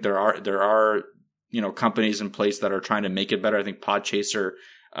there. I think there are companies in place that are trying to make it better. I think Podchaser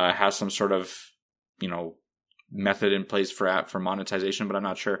has some sort of method in place for monetization, but I'm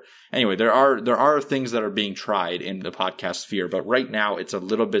not sure. Anyway, there are things that are being tried in the podcast sphere, but right now it's a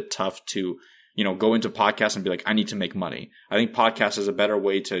little bit tough to go into podcasts and be like, I need to make money. I think podcast is a better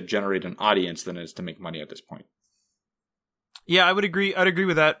way to generate an audience than it is to make money at this point. Yeah, I would agree. I'd agree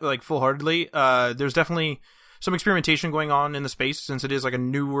with that full-heartedly. There's definitely some experimentation going on in the space, since it is a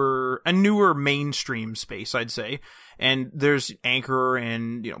newer mainstream space, I'd say. And there's Anchor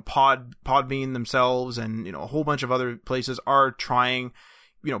and Podbean themselves and a whole bunch of other places are trying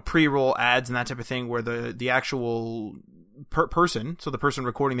pre-roll ads and that type of thing, where the actual person, so the person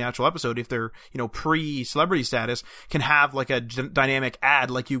recording the actual episode, if they're pre-celebrity status, can have a dynamic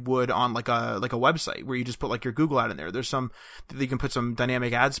ad like you would on a website, where you just put your Google ad in there. There's some you can put some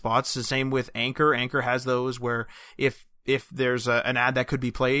dynamic ad spots. The same with Anchor. Anchor has those where if there's an ad that could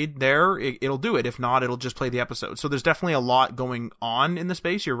be played there, it'll do it. If not, it'll just play the episode. So there's definitely a lot going on in the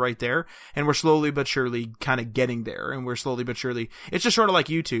space. You're right there. And we're slowly but surely kind of getting there. And we're slowly but surely, it's just sort of like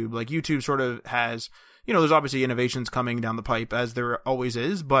YouTube. YouTube sort of has, there's obviously innovations coming down the pipe, as there always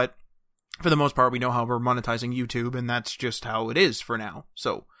is. But for the most part, we know how we're monetizing YouTube, and that's just how it is for now.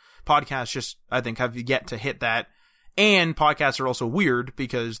 So podcasts just, I think, have yet to hit that And podcasts are also weird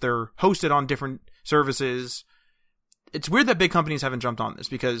because they're hosted on different services. It's weird that big companies haven't jumped on this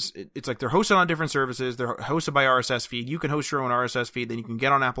because it's like they're hosted on different services. They're hosted by RSS feed. You can host your own RSS feed. Then you can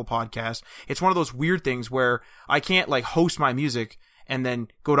get on Apple Podcasts. It's one of those weird things where I can't like host my music and then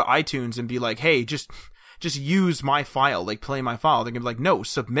go to iTunes and be like, hey, just use my file, like play my file. They're going to be like, no,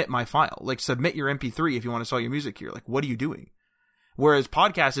 submit my file. Like submit your MP3 if you want to sell your music here. Like, what are you doing? Whereas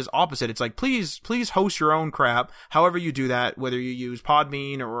podcast is opposite. It's like, please host your own crap. However you do that, whether you use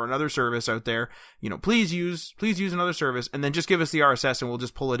Podbean or another service out there, please use another service and then just give us the RSS and we'll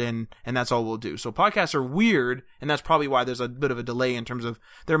just pull it in and that's all we'll do. So podcasts are weird and that's probably why there's a bit of a delay in terms of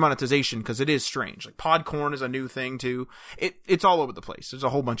their monetization because it is strange. Like Podcorn is a new thing too. It's all over the place. There's a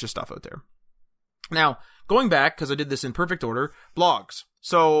whole bunch of stuff out there. Now, going back, because I did this in perfect order, blogs.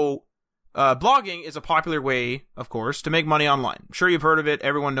 So, blogging is a popular way, of course, to make money online. I'm sure you've heard of it.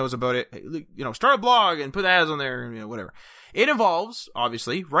 Everyone knows about it. Start a blog and put ads on there, whatever. It involves,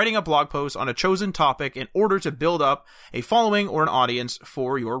 obviously, writing a blog post on a chosen topic in order to build up a following or an audience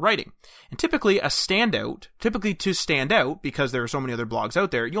for your writing. And typically to stand out, because there are so many other blogs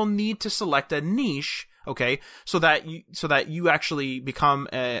out there, you'll need to select a niche, okay, so that you actually become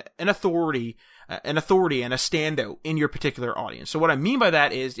an authority and a standout in your particular audience. So what I mean by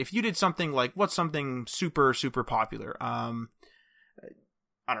that is if you did something like, what's something super, super popular? I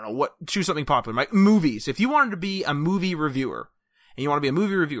don't know, choose something popular, like movies. If you wanted to be a movie reviewer,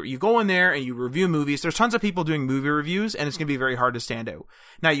 you go in there and you review movies. There's tons of people doing movie reviews and it's going to be very hard to stand out.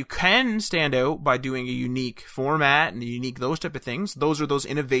 Now you can stand out by doing a unique format and those type of things. Those are those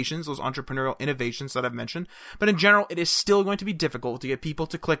innovations, those entrepreneurial innovations that I've mentioned. But in general, it is still going to be difficult to get people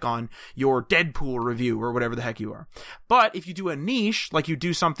to click on your Deadpool review or whatever the heck you are. But if you do a niche, like you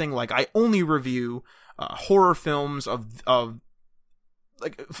do something like I only review horror films of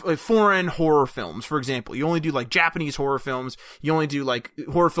like foreign horror films, for example. You only do like Japanese horror films. You only do like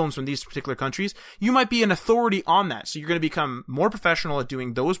horror films from these particular countries. You might be an authority on that. So you're going to become more professional at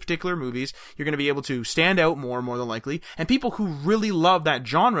doing those particular movies. You're going to be able to stand out more than likely. And people who really love that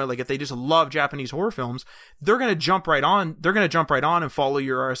genre, like if they just love Japanese horror films, they're going to jump right on. They're going to jump right on and follow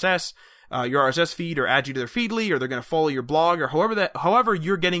your RSS feed or add you to their Feedly, or they're going to follow your blog or however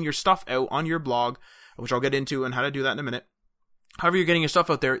you're getting your stuff out on your blog, which I'll get into and how to do that in a minute. However you're getting your stuff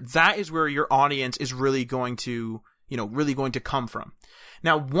out there, that is where your audience is really going to come from.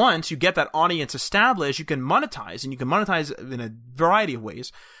 Now, once you get that audience established, you can monetize, and you can monetize in a variety of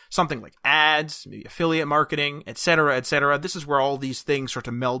ways. Something like ads, maybe affiliate marketing, etc., etc. This is where all these things start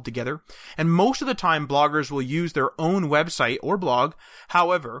to meld together. And most of the time, bloggers will use their own website or blog.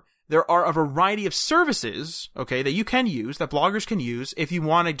 However, there are a variety of services, okay, that you can use, that bloggers can use if you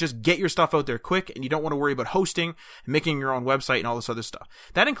want to just get your stuff out there quick and you don't want to worry about hosting and making your own website and all this other stuff.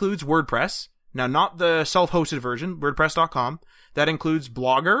 That includes WordPress. Now, not the self-hosted version, WordPress.com. That includes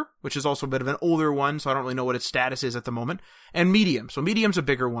Blogger, which is also a bit of an older one, so I don't really know what its status is at the moment, and Medium. So Medium's a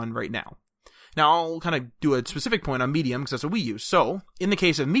bigger one right now. Now, I'll kind of do a specific point on Medium because that's what we use. So, in the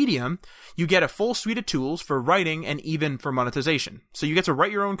case of Medium, you get a full suite of tools for writing and even for monetization. So you get to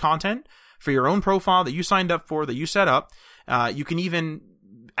write your own content for your own profile that you signed up for, that you set up. You can even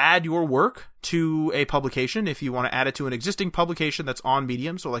add your work to a publication if you want to add it to an existing publication that's on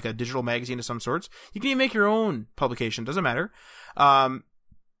Medium, so like a digital magazine of some sorts. You can even make your own publication, doesn't matter.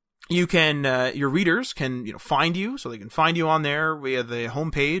 You can, your readers can, find you, so they can find you on there via the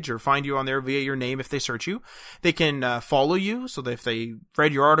homepage or find you on there via your name if they search you. They can, follow you, so that if they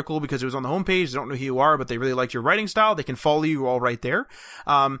read your article because it was on the homepage, they don't know who you are, but they really like your writing style, they can follow you all right there.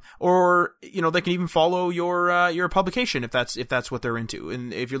 Or, they can even follow your publication if that's what they're into.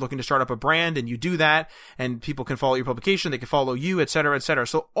 And if you're looking to start up a brand and you do that, and people can follow your publication, they can follow you, et cetera, et cetera.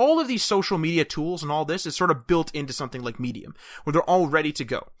 So all of these social media tools and all this is sort of built into something like Medium, where they're all ready to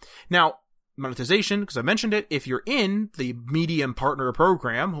go. Now, monetization, because I mentioned it, if you're in the Medium Partner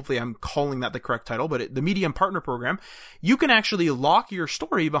Program, hopefully I'm calling that the correct title, but the Medium Partner Program, you can actually lock your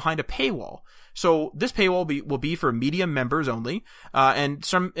story behind a paywall. So this paywall will be for Medium members only, and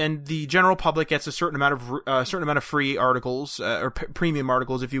the general public gets a certain amount of free articles, or premium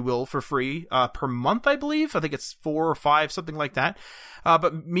articles, if you will, for free, per month, I believe. I think it's 4 or 5, something like that.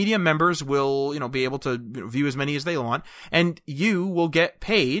 But Medium members will, be able to view as many as they want, and you will get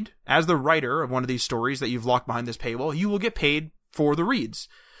paid as the writer of one of these stories that you've locked behind this paywall. You will get paid for the reads.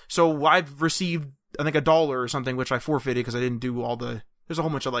 So I've received, I think, $1 or something, which I forfeited because I didn't do all the. There's a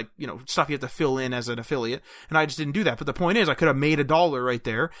whole bunch of stuff you have to fill in as an affiliate, and I just didn't do that. But the point is, I could have made $1 right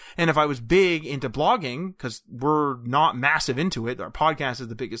there. And if I was big into blogging, because we're not massive into it, our podcast is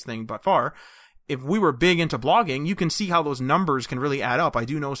the biggest thing by far. If we were big into blogging, you can see how those numbers can really add up. I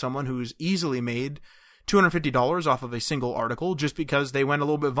do know someone who's easily made $250 off of a single article just because they went a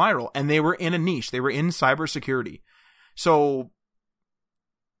little bit viral and they were in a niche. They were in cybersecurity. So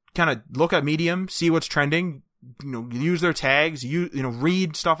kind of look at Medium, see what's trending, use their tags,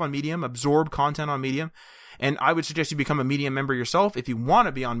 read stuff on Medium, absorb content on Medium. And I would suggest you become a Medium member yourself if you want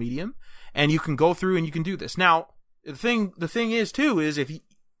to be on Medium, and you can go through and you can do this. Now, the thing is too, is if you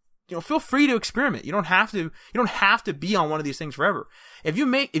feel free to experiment. You don't have to be on one of these things forever. If you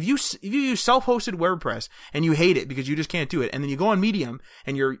use self-hosted WordPress and you hate it because you just can't do it, and then you go on Medium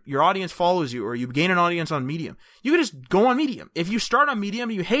and your audience follows you, or you gain an audience on Medium, you can just go on Medium. If you start on Medium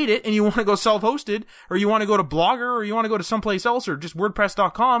and you hate it and you want to go self-hosted, or you want to go to Blogger, or you want to go to someplace else, or just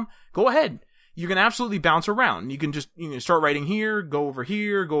WordPress.com, go ahead. You can absolutely bounce around. You can just start writing here, go over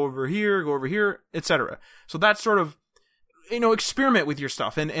here, go over here, go over here, etc. So that's sort of, experiment with your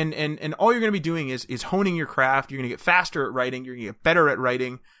stuff, and all you're going to be doing is honing your craft. You're going to get faster at writing. You're going to get better at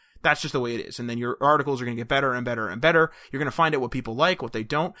writing. That's just the way it is. And then your articles are going to get better and better and better. You're going to find out what people like, what they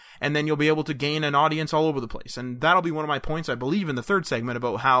don't, and then you'll be able to gain an audience all over the place. And that'll be one of my points, I believe, in the third segment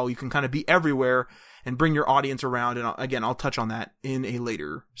about how you can kind of be everywhere and bring your audience around. And again, I'll touch on that in a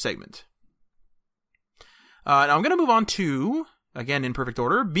later segment. Now I'm going to move on to, again, in perfect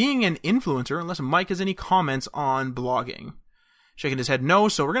order, being an influencer, unless Mike has any comments on blogging. Shaking his head no,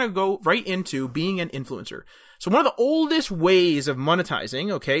 so we're going to go right into being an influencer. So one of the oldest ways of monetizing,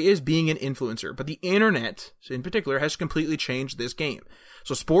 okay, is being an influencer. But the internet, in particular, has completely changed this game.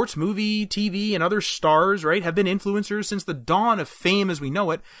 So sports, movie, TV, and other stars, right, have been influencers since the dawn of fame as we know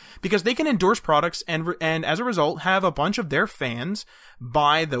it, because they can endorse products and as a result have a bunch of their fans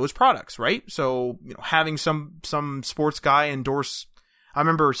buy those products, right? So, having some sports guy endorse, I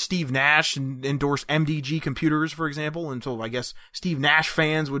remember Steve Nash endorsed MDG computers, for example, and so I guess Steve Nash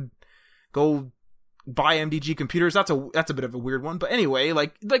fans would go buy MDG computers. That's a bit of a weird one, but anyway,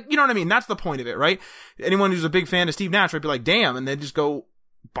 like you know what I mean? That's the point of it, right? Anyone who's a big fan of Steve Nash would be like, damn, and then just go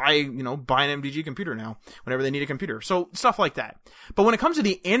buy an MDG computer now whenever they need a computer. So stuff like that. But when it comes to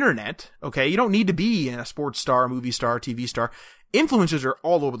the internet, okay, you don't need to be a sports star, movie star, TV star. Influencers are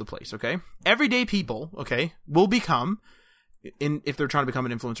all over the place, okay? Everyday people, okay, will become, if they're trying to become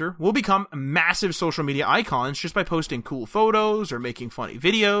an influencer, will become massive social media icons just by posting cool photos or making funny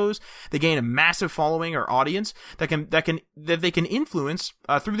videos. They gain a massive following or audience that they can influence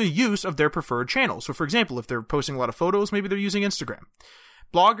through the use of their preferred channel. So for example, if they're posting a lot of photos, maybe they're using Instagram.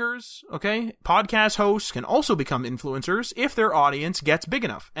 Bloggers, okay, podcast hosts can also become influencers if their audience gets big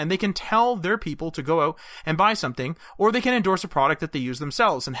enough, and they can tell their people to go out and buy something, or they can endorse a product that they use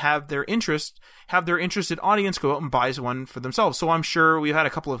themselves and have their interested audience go out and buy one for themselves. So I'm sure we've had a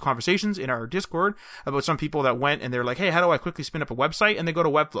couple of conversations in our Discord about some people that went and they're like, hey, how do I quickly spin up a website? And they go to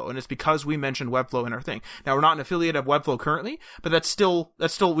Webflow, and it's because we mentioned Webflow in our thing. Now, we're not an affiliate of Webflow currently, but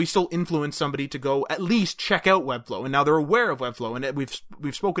we still influence somebody to go at least check out Webflow, and now they're aware of Webflow, and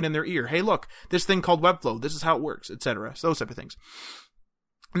we've spoken in their ear. Hey, look, this thing called Webflow, this is how it works, etc. So those type of things.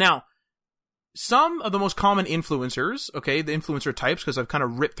 Now, some of the most common influencers, okay, the influencer types, because I've kind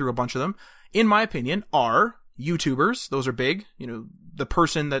of ripped through a bunch of them, in my opinion, are YouTubers. Those are big. The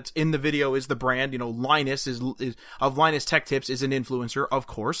person that's in the video is the brand. Linus is of Linus Tech Tips is an influencer, of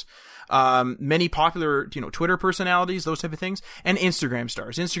course. Many popular, Twitter personalities, those type of things, and Instagram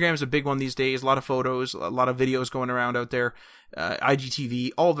stars. Instagram is a big one these days. A lot of photos, a lot of videos going around out there.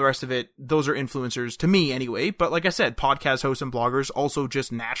 IGTV, all the rest of it, those are influencers to me anyway. But like I said, podcast hosts and bloggers also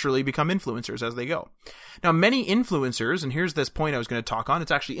just naturally become influencers as they go. Now, many influencers, and here's this point I was going to talk on,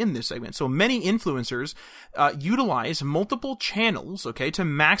 it's actually in this segment. So many influencers utilize multiple channels, okay, to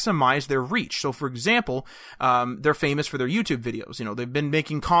maximize their reach. So for example, they're famous for their YouTube videos. They've been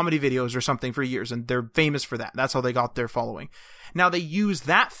making comedy videos or something for years, and they're famous for that. That's how they got their following. Now they use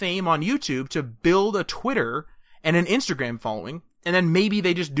that fame on YouTube to build a Twitter and an Instagram following, and then maybe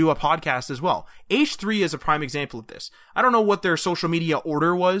they just do a podcast as well. H3 is a prime example of this. I don't know what their social media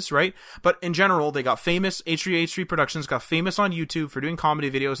order was, right? But in general, they got famous. H3 Productions got famous on YouTube for doing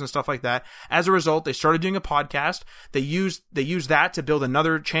comedy videos and stuff like that. As a result, they started doing a podcast. They used that to build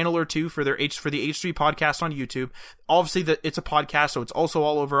another channel or two for the H3 podcast on YouTube. Obviously, it's a podcast, so it's also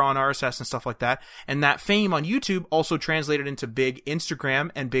all over on RSS and stuff like that. And that fame on YouTube also translated into big Instagram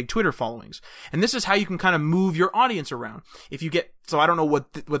and big Twitter followings. And this is how you can kind of move your audience around. So I don't know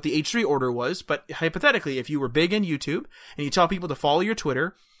what the H3 order was, but hypothetically, if you were big in YouTube and you tell people to follow your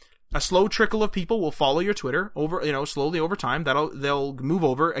Twitter, a slow trickle of people will follow your Twitter slowly over time. They'll move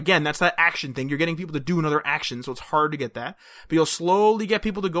over. Again, that's that action thing. You're getting people to do another action, so it's hard to get that. But you'll slowly get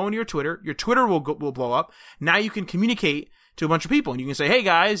people to go into your Twitter. Your Twitter will blow up. Now you can communicate to a bunch of people, and you can say, hey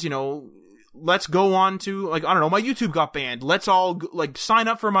guys, let's go on to, like, I don't know, my YouTube got banned. Let's all, like, sign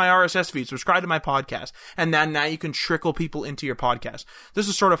up for my RSS feed, subscribe to my podcast. And then now you can trickle people into your podcast. This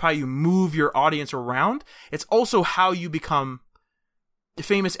is sort of how you move your audience around. It's also how you become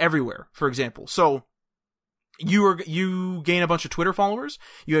famous everywhere, for example. So, you gain a bunch of Twitter followers.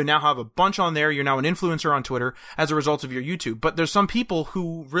 You now have a bunch on there. You're now an influencer on Twitter as a result of your YouTube. But there's some people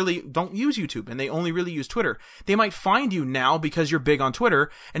who really don't use YouTube and they only really use Twitter. They might find you now because you're big on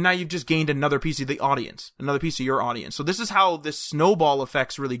Twitter, and now you've just gained another piece of the audience, another piece of your audience. So this is how this snowball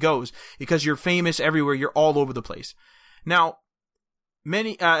effects really goes, because you're famous everywhere. You're all over the place. Now,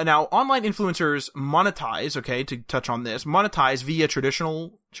 now online influencers monetize, okay, to touch on this, monetize via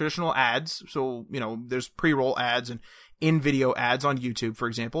traditional ads. So, there's pre-roll ads and in-video ads on YouTube, for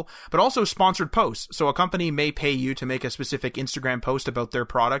example, but also sponsored posts. So a company may pay you to make a specific Instagram post about their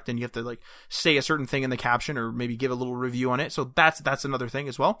product, and you have to, like, say a certain thing in the caption or maybe give a little review on it. So that's another thing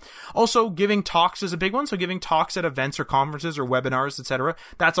as well. Also, giving talks is a big one. So giving talks at events or conferences or webinars, etc.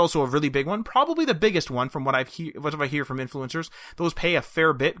 That's also a really big one. Probably the biggest one from what I hear from influencers. Those pay a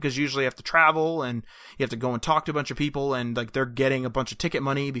fair bit because usually you have to travel and you have to go and talk to a bunch of people, and, like, they're getting a bunch of ticket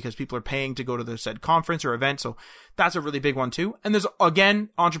money because people are paying to go to the said conference or event. So that's a really big one too. And there's, again,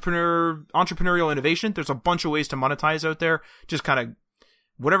 entrepreneurial innovation. There's a bunch of ways to monetize out there. Just kind of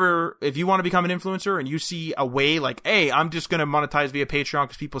whatever, if you want to become an influencer and you see a way like, hey, I'm just going to monetize via Patreon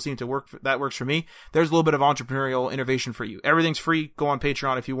because people seem to that works for me. There's a little bit of entrepreneurial innovation for you. Everything's free. Go on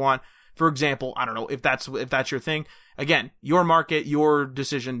Patreon if you want. For example, I don't know if that's your thing. Again, your market, your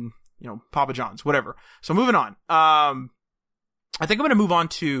decision, Papa John's, whatever. So moving on. I think I'm going to move on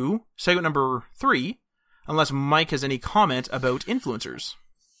to segment number 3. Unless Mike has any comment about influencers.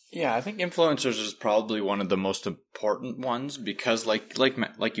 Yeah, I think influencers is probably one of the most important ones because, like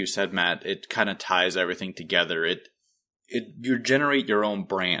you said, Matt, it kind of ties everything together. You generate your own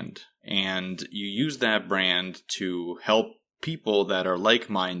brand, and you use that brand to help people that are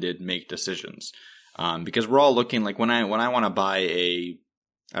like-minded make decisions. Because we're all looking, like, when I want to buy a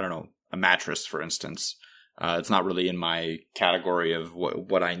mattress, for instance. It's not really in my category of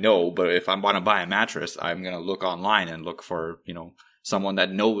what I know, but if I want to buy a mattress, I'm going to look online and look for, someone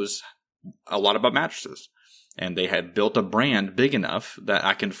that knows a lot about mattresses. And they have built a brand big enough that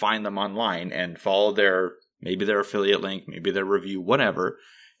I can find them online and follow maybe their affiliate link, maybe their review, whatever,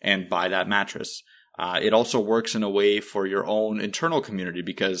 and buy that mattress. It also works in a way for your own internal community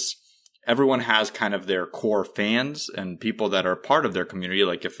because everyone has kind of their core fans and people that are part of their community.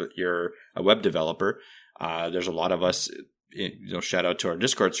 Like if you're a web developer, there's a lot of us, shout out to our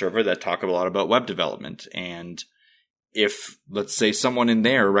Discord server that talk a lot about web development. And if, let's say, someone in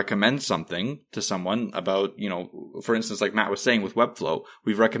there recommends something to someone about, for instance, like Matt was saying with Webflow,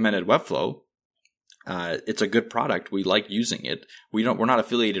 we've recommended Webflow. It's a good product. We like using it. We're not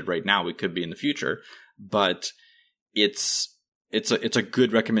affiliated right now. We could be in the future, but it's a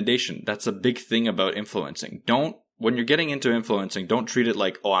good recommendation. That's a big thing about influencing. When you're getting into influencing, don't treat it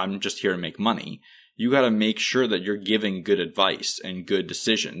like, oh, I'm just here to make money. You got to make sure that you're giving good advice and good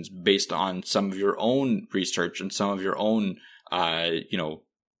decisions based on some of your own research and some of your own,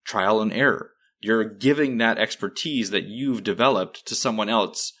 trial and error. You're giving that expertise that you've developed to someone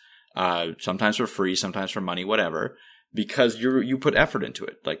else, sometimes for free, sometimes for money, whatever, because you put effort into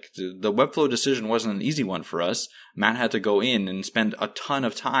it. Like the Webflow decision wasn't an easy one for us. Matt had to go in and spend a ton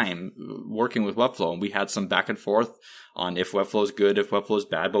of time working with Webflow, and we had some back and forth on if Webflow is good, if Webflow is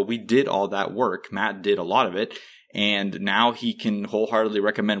bad, but we did all that work. Matt did a lot of it, and now he can wholeheartedly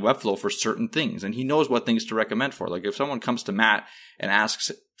recommend Webflow for certain things, and he knows what things to recommend for. Like if someone comes to Matt and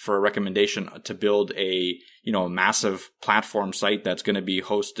asks for a recommendation to build a, massive platform site that's going to be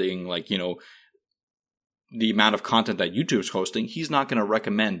hosting the amount of content that YouTube's hosting, he's not going to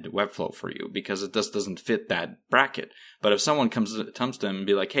recommend Webflow for you because it just doesn't fit that bracket. But if someone comes to him and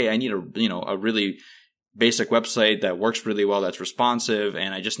be like, hey, I need a really basic website that works really well, that's responsive,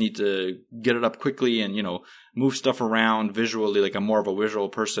 and I just need to get it up quickly and, move stuff around visually, like I'm more of a visual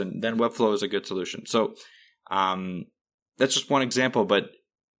person, then Webflow is a good solution. So, that's just one example, but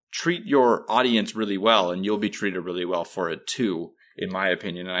treat your audience really well and you'll be treated really well for it too, in my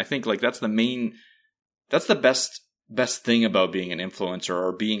opinion. And I think that's the best thing about being an influencer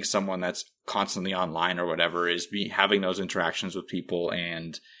or being someone that's constantly online or whatever is having those interactions with people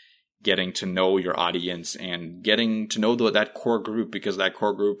and getting to know your audience and getting to know that core group, because that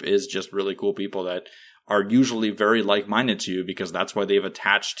core group is just really cool people that are usually very like-minded to you because that's why they've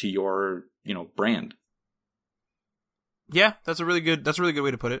attached to your, brand. Yeah, that's a really good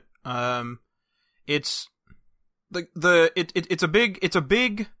way to put it. It's like it's a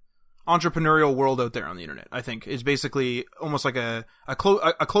big entrepreneurial world out there on the internet, I think, is basically almost like a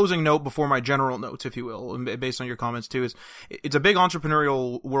closing note before my general notes, if you will, and based on your comments too. It's a big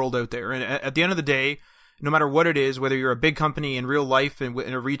entrepreneurial world out there, and at the end of the day, no matter what it is, whether you're a big company in real life and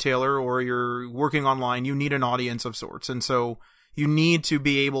in a retailer or you're working online, you need an audience of sorts, and so you need to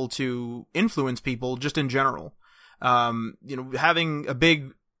be able to influence people just in general. Having a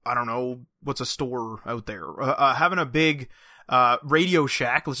big, I don't know, what's a store out there? Having a big Radio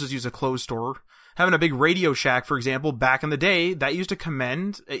Shack, let's just use a closed store. Having a big Radio Shack, for example, back in the day, that used to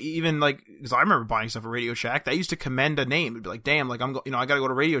commend, even like, because I remember buying stuff at Radio Shack, that used to commend a name. It'd be like, damn, like I gotta go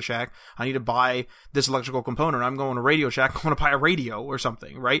to Radio Shack. I need to buy this electrical component. I'm going to Radio Shack. I'm going to buy a radio or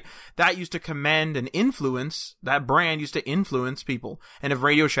something, right? That used to commend and influence, that brand used to influence people. And if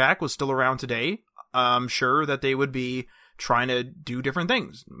Radio Shack was still around today, I'm sure that they would be trying to do different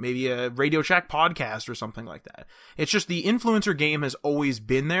things. Maybe a Radio Shack podcast or something like that. It's just the influencer game has always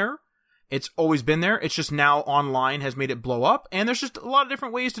been there. It's always been there. It's just now online has made it blow up. And there's just a lot of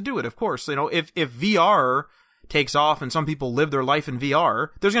different ways to do it, of course. If VR takes off and some people live their life in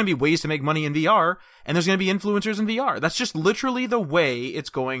VR, there's going to be ways to make money in VR, and there's going to be influencers in VR. That's just literally the way it's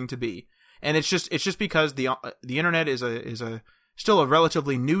going to be. And it's just because the internet is still a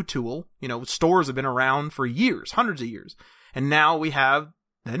relatively new tool. Stores have been around for years, hundreds of years. And now we have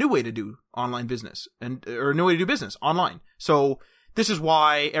a new way to do online business or a new way to do business online. So this is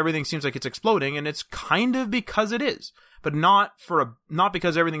why everything seems like it's exploding, and it's kind of because it is, but not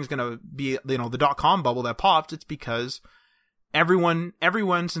because everything's going to be, the .com bubble that popped. It's because everyone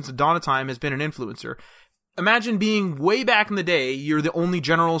since the dawn of time has been an influencer. Imagine being way back in the day, you're the only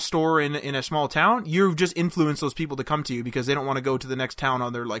general store in a small town. You've just influenced those people to come to you because they don't want to go to the next town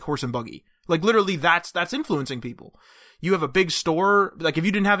on their like horse and buggy. Like literally that's influencing people. You have a big store, like if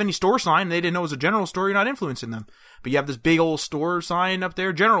you didn't have any store sign, they didn't know it was a general store, you're not influencing them. But you have this big old store sign up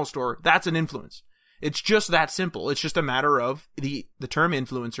there, general store, that's an influence. It's just that simple. It's just a matter of the term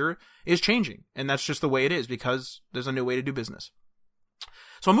influencer is changing. And that's just the way it is because there's a new way to do business.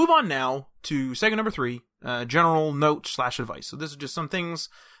 So I'll move on now to segment number 3, general note / advice. So this is just some things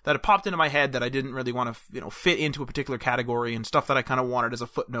that have popped into my head that I didn't really want to, fit into a particular category and stuff that I kind of wanted as a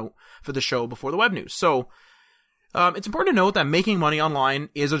footnote for the show before the web news. So, it's important to note that making money online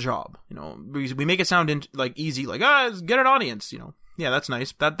is a job. We make it sound easy, get an audience, Yeah, that's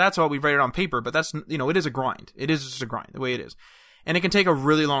nice. That's how we write it on paper, but that's, it is a grind. It is just a grind, the way it is. And it can take a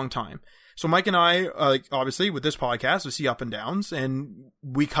really long time. So Mike and I, obviously with this podcast, we see up and downs, and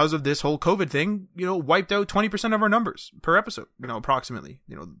because of this whole COVID thing, wiped out 20% of our numbers per episode, approximately.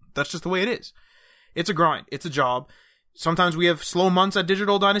 That's just the way it is. It's a grind. It's a job. Sometimes we have slow months at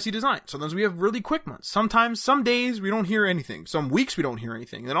Digital Dynasty Design. Sometimes we have really quick months. Sometimes, some days we don't hear anything. Some weeks we don't hear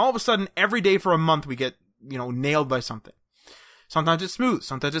anything. Then all of a sudden, every day for a month we get, nailed by something. Sometimes it's smooth.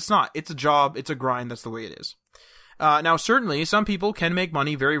 Sometimes it's not. It's a job. It's a grind. That's the way it is. Now, certainly, some people can make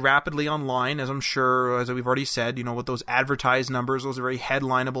money very rapidly online, as I'm sure, as we've already said, with those advertised numbers, those are very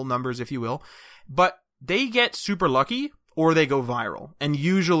headlineable numbers, if you will. But they get super lucky or they go viral. And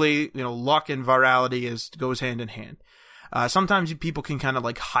usually, luck and virality goes hand in hand. Sometimes people can kind of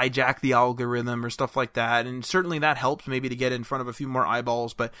hijack the algorithm or stuff like that, and certainly that helps maybe to get in front of a few more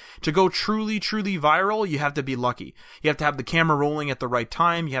eyeballs, but to go truly, truly viral, you have to be lucky. You have to have the camera rolling at the right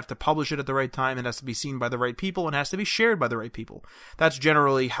time, you have to publish it at the right time, it has to be seen by the right people, and it has to be shared by the right people. That's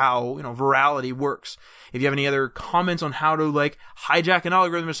generally how, virality works. If you have any other comments on how to, hijack an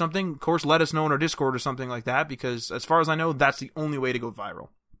algorithm or something, of course, let us know in our Discord or something like that, because as far as I know, that's the only way to go viral.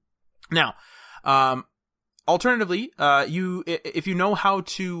 Now, alternatively, if you know how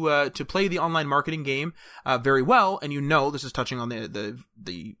to play the online marketing game very well, and this is touching on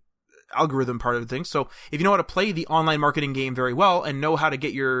the algorithm part of things. So if you know how to play the online marketing game very well and know how to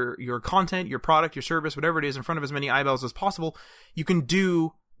get your content, your product, your service, whatever it is, in front of as many eyeballs as possible, you can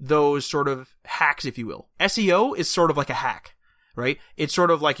do those sort of hacks, if you will. SEO is sort of like a hack, right? It's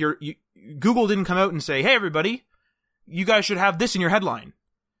sort of like Google didn't come out and say, "Hey, everybody, you guys should have this in your headline."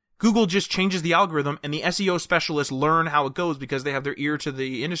 Google just changes the algorithm, and the SEO specialists learn how it goes because they have their ear to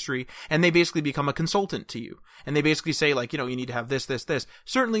the industry, and they basically become a consultant to you. And they basically say, you need to have this, this, this.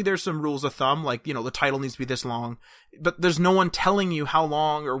 Certainly there's some rules of thumb, the title needs to be this long, but there's no one telling you how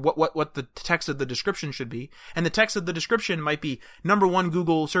long or what the text of the description should be. And the text of the description might be number 1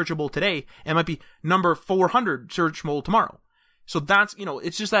 Google searchable today, and might be number 400 searchable tomorrow. So that's,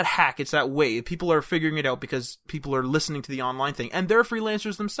 it's just that hack. It's that way. People are figuring it out because people are listening to the online thing. And they're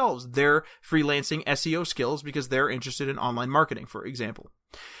freelancers themselves. They're freelancing SEO skills because they're interested in online marketing, for example.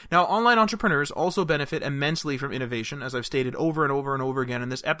 Now, online entrepreneurs also benefit immensely from innovation, as I've stated over and over and over again in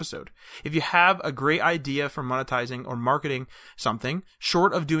this episode. If you have a great idea for monetizing or marketing something,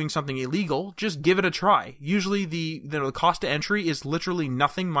 short of doing something illegal, just give it a try. Usually the cost to entry is literally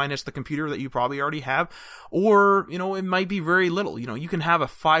nothing minus the computer that you probably already have, or, it might be very little. You can have a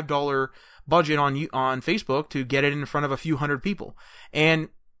 $5 budget on Facebook to get it in front of a few hundred people. And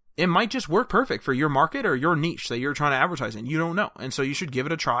it might just work perfect for your market or your niche that you're trying to advertise in. You don't know. And so you should give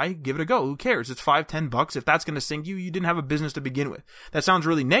it a try, give it a go. Who cares? It's $5-10. If that's going to sink you, you didn't have a business to begin with. That sounds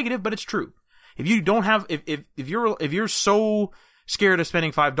really negative, but it's true. If you don't have, if you're so scared of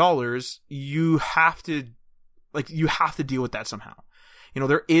spending $5, you have to deal with that somehow.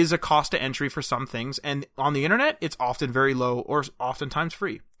 There is a cost to entry for some things, and on the internet, it's often very low or oftentimes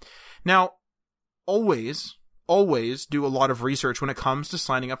free. Now, always do a lot of research when it comes to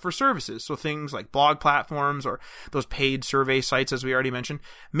signing up for services. So things like blog platforms or those paid survey sites, as we already mentioned.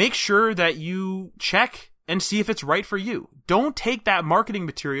 Make sure that you check and see if it's right for you. Don't take that marketing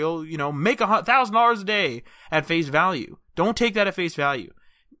material, make $1,000 a day at face value. Don't take that at face value.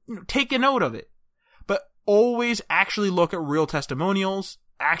 Take a note of it. But always actually look at real testimonials,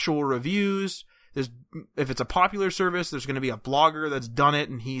 actual reviews. If it's a popular service, there's going to be a blogger that's done it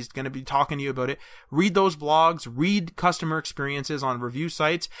and he's going to be talking to you about it. Read those blogs, read customer experiences on review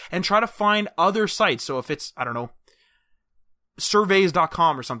sites, and try to find other sites. So if it's,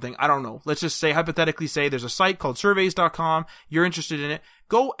 surveys.com or something, let's just hypothetically say there's a site called surveys.com, you're interested in it,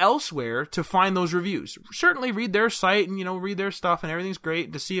 go elsewhere to find those reviews. Certainly read their site and, read their stuff and everything's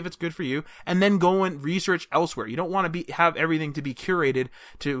great to see if it's good for you, and then go and research elsewhere. You don't want to have everything to be curated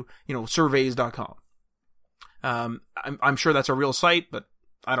to, surveys.com. I'm sure that's a real site, but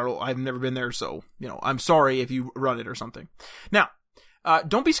I don't know. I've never been there, so, I'm sorry if you run it or something. Now,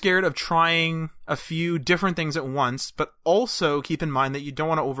 don't be scared of trying a few different things at once, but also keep in mind that you don't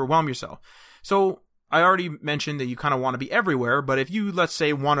want to overwhelm yourself. So I already mentioned that you kind of want to be everywhere, but if you, let's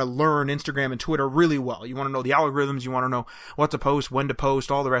say, want to learn Instagram and Twitter really well, you want to know the algorithms, you want to know what to post, when to post,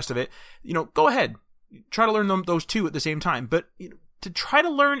 all the rest of it, go ahead. Try to learn those two at the same time. But to try to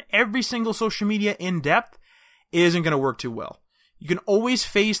learn every single social media in depth isn't going to work too well. You can always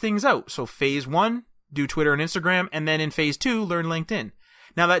phase things out. So phase 1, do Twitter and Instagram, and then in phase 2, learn LinkedIn.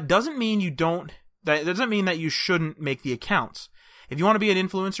 Now that doesn't mean that you shouldn't make the accounts. If you want to be an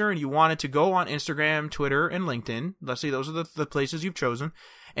influencer and you wanted to go on Instagram, Twitter, and LinkedIn, let's say those are the places you've chosen,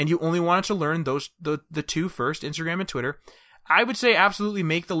 and you only wanted to learn the two first, Instagram and Twitter, I would say absolutely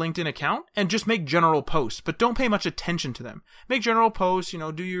make the LinkedIn account and just make general posts, but don't pay much attention to them. Make general posts,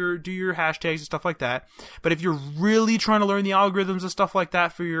 do your hashtags and stuff like that. But if you're really trying to learn the algorithms and stuff like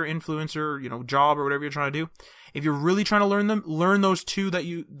that for your influencer, job or whatever you're trying to do, if you're really trying to learn them, learn those two the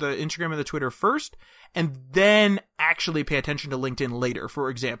Instagram and the Twitter first, and then actually pay attention to LinkedIn later, for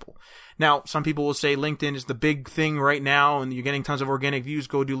example. Now, some people will say LinkedIn is the big thing right now and you're getting tons of organic views,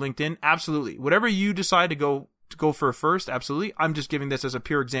 go do LinkedIn. Absolutely. Whatever you decide to go for first, absolutely. I'm just giving this as a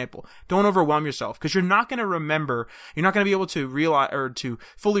pure example. Don't overwhelm yourself, because you're not going to be able to realize or to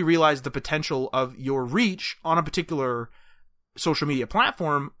fully realize the potential of your reach on a particular social media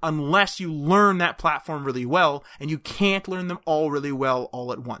platform unless you learn that platform really well, and you can't learn them all really well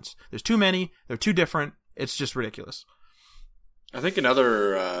all at once. There's too many, they're too different, it's just ridiculous. I think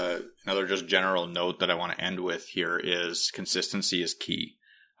another just general note that I want to end with here is consistency is key.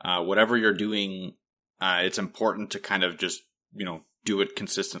 Whatever you're doing, it's important to kind of just, do it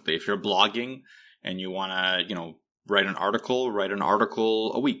consistently. If you're blogging and you want to, write an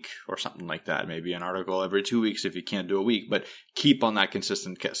article a week or something like that. Maybe an article every 2 weeks if you can't do a week, but keep on that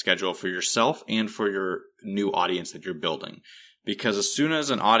consistent schedule for yourself and for your new audience that you're building. Because as soon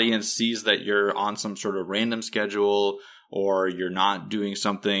as an audience sees that you're on some sort of random schedule or you're not doing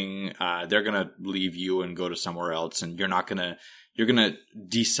something, they're going to leave you and go to somewhere else, and you're going to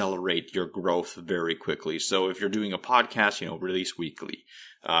decelerate your growth very quickly. So if you're doing a podcast, release weekly.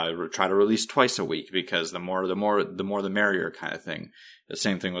 Try to release twice a week, because the more the merrier kind of thing. The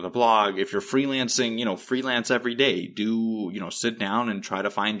same thing with a blog. If you're freelancing, freelance every day. Sit down and try to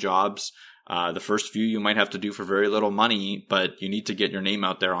find jobs. The first few you might have to do for very little money, but you need to get your name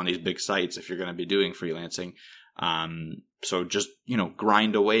out there on these big sites if you're going to be doing freelancing. So just,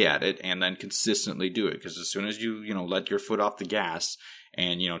 grind away at it and then consistently do it. Because as soon as you, let your foot off the gas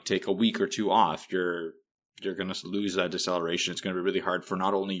and, take a week or two off, you're going to lose that deceleration. It's going to be really hard for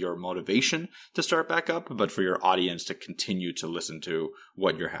not only your motivation to start back up, but for your audience to continue to listen to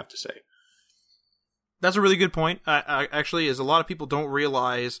what you have to say. That's a really good point. Actually, is a lot of people don't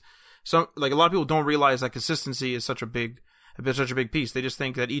realize that consistency is such a big piece. They just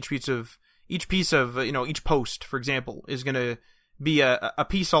think that each post, for example, is going to be a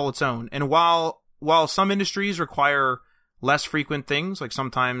piece all its own. And while some industries require less frequent things, like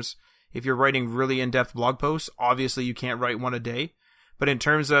sometimes if you're writing really in-depth blog posts, obviously you can't write one a day. But in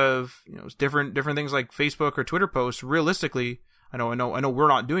terms of, you know, different things like Facebook or Twitter posts, realistically, I know we're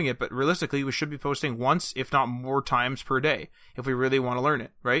not doing it, but realistically we should be posting once, if not more times per day, if we really want to learn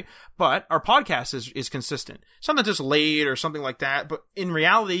it, right? But our podcast is consistent. Sometimes it's late or something like that, but in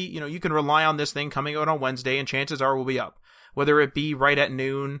reality, you know, you can rely on this thing coming out on Wednesday, and chances are we'll be up. Whether it be right at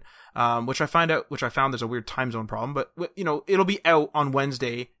noon, which I found there's a weird time zone problem, but you know, it'll be out on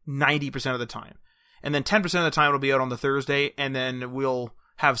Wednesday 90% of the time. And then 10% of the time it'll be out on the Thursday, and then we'll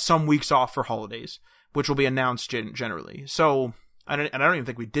have some weeks off for holidays, which will be announced generally. So I don't even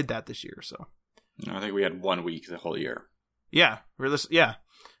think we did that this year. So no, I think we had 1 week the whole year. Yeah, yeah.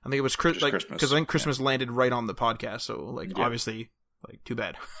 I think it was Christmas because I think Christmas Yeah. landed right on the podcast. So like, obviously, like, too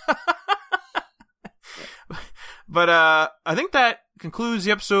bad. But I think that concludes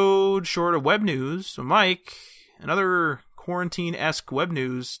the episode short of web news. So Mike, another quarantine-esque web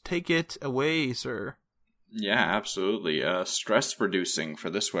news. Take it away, sir. Yeah, absolutely. Stress reducing for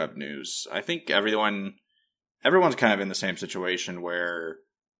this web news. I think everyone's kind of in the same situation where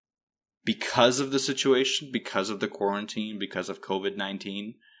because of the situation, because of the quarantine, because of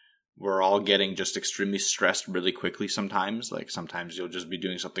COVID-19, we're all getting just extremely stressed really quickly sometimes. Like sometimes you'll just be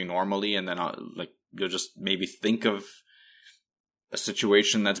doing something normally and then you'll just maybe think of a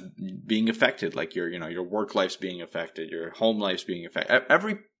situation that's being affected, like your work life's being affected, your home life's being affected.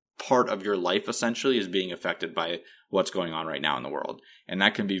 Every part of your life essentially is being affected by what's going on right now in the world. And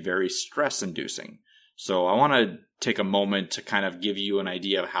that can be very stress inducing. So I want to take a moment to kind of give you an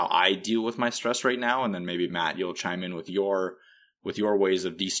idea of how I deal with my stress right now. And then maybe Matt, you'll chime in with your ways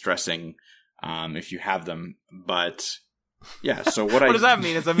of de-stressing, if you have them. But yeah, so what does that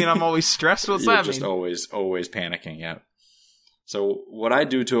mean? Does that mean I'm always stressed? What's that mean? Just always panicking. Yeah. So what I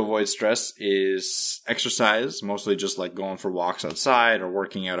do to avoid stress is exercise, mostly just like going for walks outside or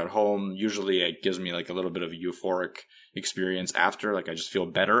working out at home. Usually it gives me like a little bit of a euphoric experience after, like I just feel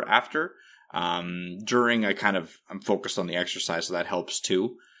better after. During I'm focused on the exercise, so that helps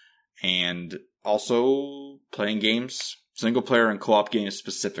too. And also playing games, single player and co-op games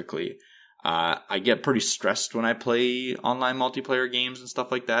specifically. I get pretty stressed when I play online multiplayer games and stuff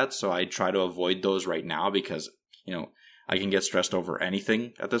like that. So I try to avoid those right now because, you know, I can get stressed over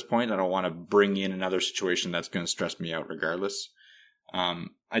anything at this point. I don't want to bring in another situation that's going to stress me out regardless.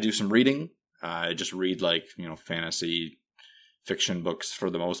 I do some reading. I just read fantasy fiction books for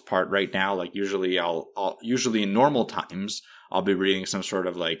the most part right now. Like usually usually in normal times, I'll be reading some sort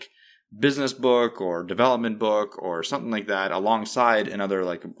of like business book or development book or something like that alongside another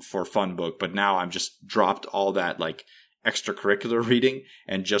like for fun book. But now I'm just dropped all that like extracurricular reading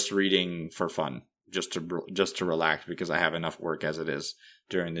and just reading for fun. Just to relax because I have enough work as it is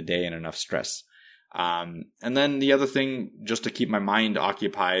during the day and enough stress. And then the other thing, just to keep my mind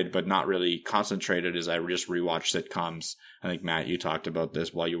occupied but not really concentrated, is I just rewatch sitcoms. I think, Matt, you talked about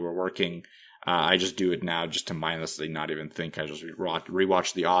this while you were working. I just do it now just to mindlessly not even think. I just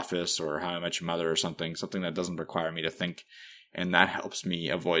rewatch The Office or How I Met Your Mother or something that doesn't require me to think. And that helps me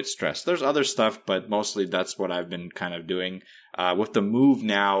avoid stress. There's other stuff, but mostly that's what I've been kind of doing. With the move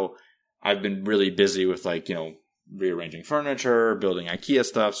now, I've been really busy with rearranging furniture, building IKEA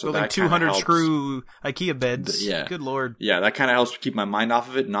stuff. So building that 200 screw IKEA beds. Yeah. Good Lord. Yeah, that kind of helps keep my mind off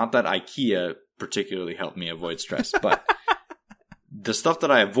of it. Not that IKEA particularly helped me avoid stress, but the stuff that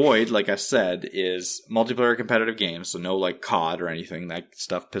I avoid, like I said, is multiplayer competitive games. So no like COD or anything. That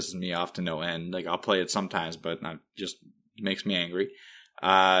stuff pisses me off to no end. Like I'll play it sometimes, but it just makes me angry.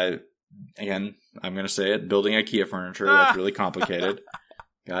 Again, I'm going to say it. Building IKEA furniture. That's really complicated.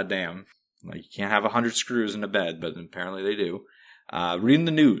 God damn. Like you can't have 100 screws in a bed, but apparently they do. Reading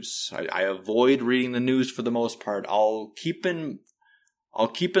the news. I avoid reading the news for the most part. I'll keep in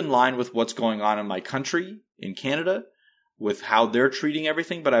line with what's going on in my country, in Canada, with how they're treating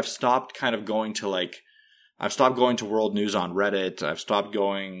everything, but I've stopped going to world news on Reddit. I've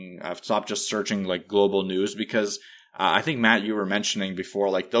stopped just searching like global news because I think, Matt, you were mentioning before,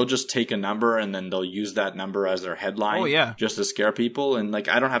 like they'll just take a number and then they'll use that number as their headline. Oh, yeah. Just to scare people. And like,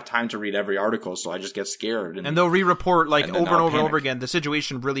 I don't have time to read every article, so I just get scared. And they'll re-report over and over again. The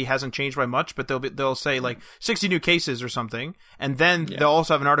situation really hasn't changed by much, but they'll say like 60 new cases or something. And then they'll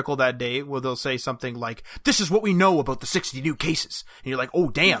also have an article that day where they'll say something like, this is what we know about the 60 new cases. And you're like, oh,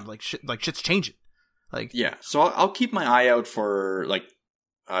 damn, shit's changing. Like, yeah. So I'll keep my eye out for like,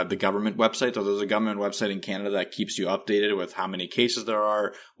 the government website. So there's a government website in Canada that keeps you updated with how many cases there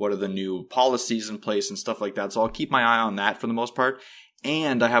are, what are the new policies in place and stuff like that. So I'll keep my eye on that for the most part.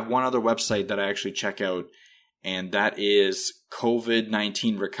 And I have one other website that I actually check out, and that is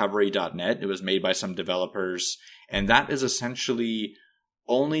COVID19recovery.net. It was made by some developers, and that is essentially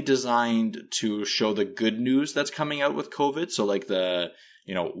only designed to show the good news that's coming out with COVID. So like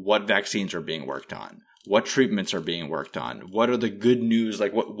what vaccines are being worked on, what treatments are being worked on, what are the good news,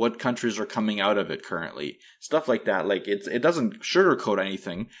 like what countries are coming out of it currently, stuff like that. Like it doesn't sugarcoat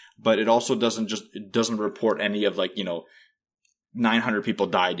anything, but it also doesn't report any of 900 people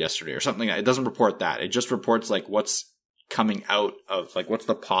died yesterday or something. It doesn't report that. It just reports like what's coming out of, like, what's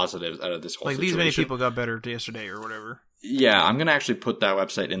the positives out of this whole situation. These many people got better yesterday or whatever. Yeah, I'm going to actually put that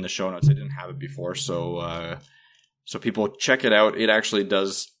website in the show notes. I didn't have it before. So people check it out. It actually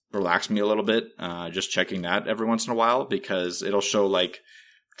does relax me a little bit, just checking that every once in a while, because it'll show, like,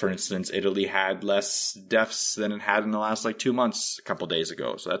 for instance, Italy had less deaths than it had in the last 2 months a couple days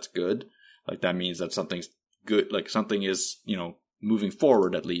ago. So that's good. Like, that means that something's good, like something is, moving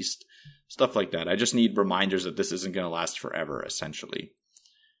forward at least. Stuff like that. I just need reminders that this isn't going to last forever, essentially.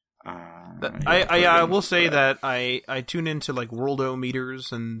 I will say that I tune into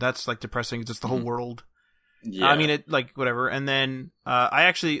worldometers, and that's depressing because it's the whole world. Yeah. I mean, it whatever. And then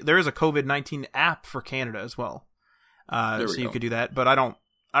there is a COVID-19 app for Canada as well. So you could do that, but I don't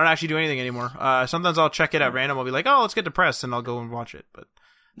actually do anything anymore. Sometimes I'll check it at random. I'll be like, oh, let's get depressed, and I'll go and watch it. But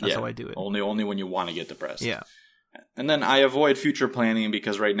that's how I do it. Only when you want to get depressed. Yeah. And then I avoid future planning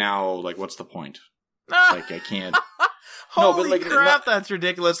because right now, what's the point? I can't. Holy crap, that's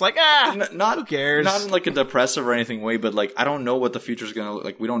ridiculous. Who cares? Not in a depressive or anything way, but I don't know what the future's going to look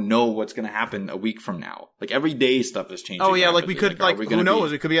like. We don't know what's going to happen a week from now. Every day stuff is changing. Oh yeah, we could, who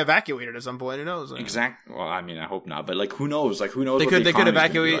knows? It could be evacuated at some point. Who knows? Exactly. Well, I mean, I hope not, but who knows? Who knows? They could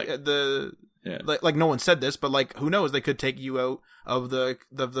evacuate the. Yeah. No one said this, but who knows? They could take you out of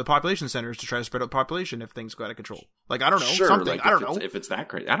the population centers to try to spread out the population if things go out of control. I don't know. Sure, something. I don't know if it's that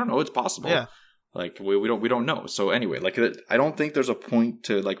crazy. I don't know. It's possible. Yeah. We don't know. So anyway, I don't think there's a point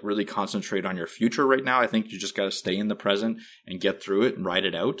to really concentrate on your future right now. I think you just got to stay in the present and get through it and ride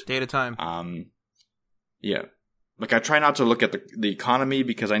it out. Day at a time. Yeah. I try not to look at the economy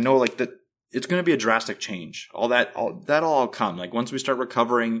because I know that it's going to be a drastic change. That'll all come. Once we start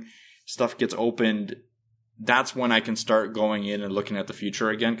recovering, stuff gets opened, that's when I can start going in and looking at the future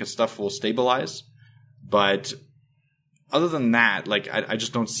again, because stuff will stabilize. But other than that, I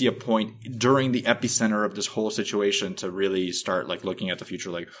just don't see a point during the epicenter of this whole situation to really start looking at the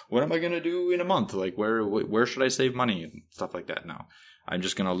future. What am I going to do in a month? Where should I save money and stuff like that? No, I'm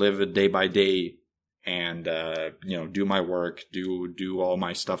just going to live it day by day and, do my work, do all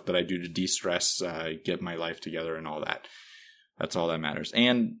my stuff that I do to de-stress, get my life together and all that. That's all that matters.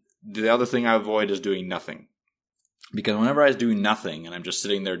 And the other thing I avoid is doing nothing. Because whenever I was doing nothing and I'm just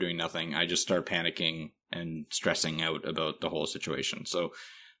sitting there doing nothing, I just start panicking and stressing out about the whole situation. So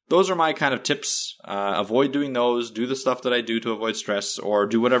those are my kind of tips. Avoid doing those. Do the stuff that I do to avoid stress, or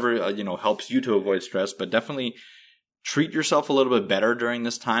do whatever, helps you to avoid stress. But definitely treat yourself a little bit better during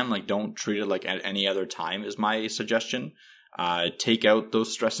this time. Don't treat it like at any other time is my suggestion. Take out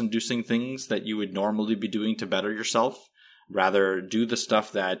those stress-inducing things that you would normally be doing to better yourself. Rather, do the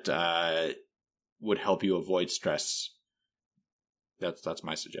stuff that would help you avoid stress. That's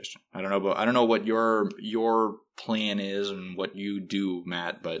my suggestion. I don't know what your plan is and what you do,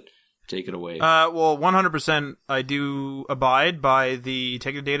 Matt, but take it away. Well, 100% I do abide by the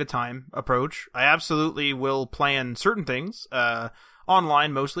take a day at a time approach. I absolutely will plan certain things,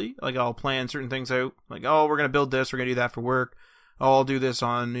 online mostly. I'll plan certain things out. We're going to build this, we're going to do that for work. I'll do this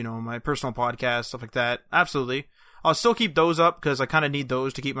on, my personal podcast, stuff like that. Absolutely. I'll still keep those up because I kind of need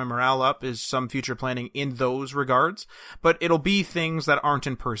those to keep my morale up, is some future planning in those regards. But it'll be things that aren't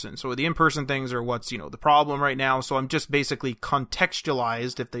in person. So the in-person things are what's, the problem right now. So I'm just basically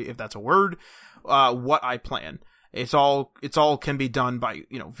contextualized, if that's a word, what I plan. It's all can be done by,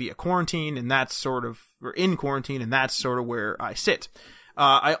 via quarantine, and that's sort of, or in quarantine, and that's sort of where I sit.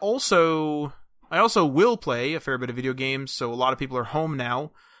 I also will play a fair bit of video games. So a lot of people are home now.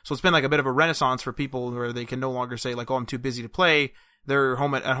 So it's been a bit of a renaissance for people where they can no longer say oh, I'm too busy to play. They're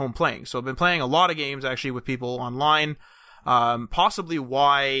home at home playing. So I've been playing a lot of games actually with people online. Possibly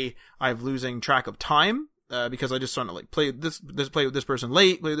why I'm losing track of time, because I just sort of play play with this person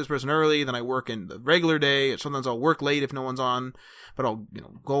late, play with this person early, then I work in the regular day. Sometimes I'll work late if no one's on, but I'll,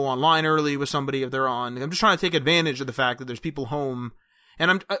 go online early with somebody if they're on. I'm just trying to take advantage of the fact that there's people home,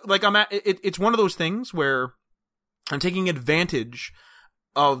 and it's one of those things where I'm taking advantage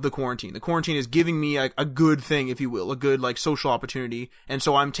of the quarantine. The quarantine is giving me a good thing, if you will, a good social opportunity, and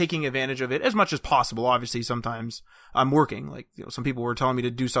so I'm taking advantage of it as much as possible. Obviously, sometimes I'm working. Some people were telling me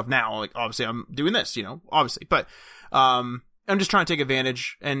to do stuff now. Obviously, I'm doing this. Obviously, but I'm just trying to take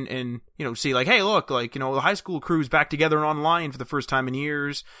advantage and see like, hey, look, like, the high school crew's back together online for the first time in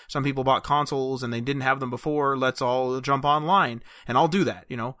years. Some people bought consoles and they didn't have them before. Let's all jump online, and I'll do that,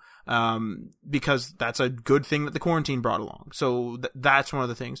 because that's a good thing that the quarantine brought along. So that's one of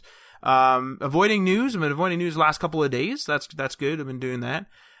the things. Avoiding news. I've been avoiding news the last couple of days. That's good. I've been doing that.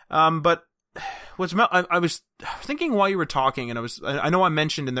 But I was thinking while you were talking, and I know I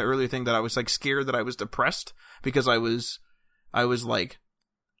mentioned in the earlier thing that I was like scared that I was depressed because I was like,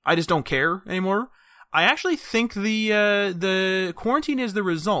 I just don't care anymore. I actually think the quarantine is the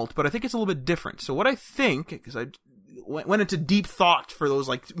result, but I think it's a little bit different. So what I think, because I went into deep thought for those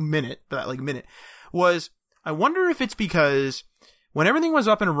minute, was I wonder if it's because when everything was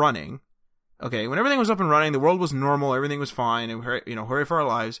up and running, the world was normal, everything was fine, and hurry for our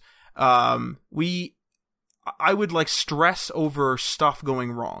lives. I would like stress over stuff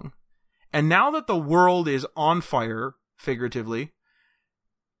going wrong, and now that the world is on fire, figuratively,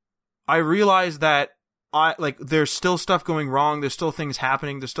 I realize that there's still stuff going wrong, there's still things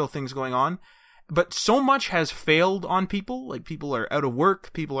happening, there's still things going on, but so much has failed on people. Like, people are out of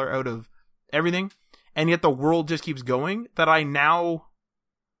work, people are out of everything, and yet the world just keeps going, that I now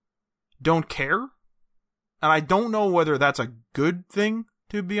don't care. And I don't know whether that's a good thing,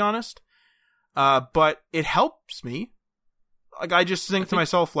 to be honest. But it helps me. Like, I just think to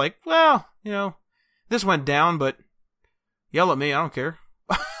myself, like, well, this went down, but yell at me, I don't care.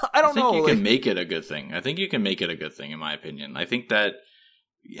 I don't know. I think you can make it a good thing. I think you can make it a good thing, in my opinion. I think that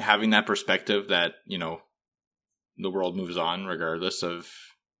having that perspective that, the world moves on regardless of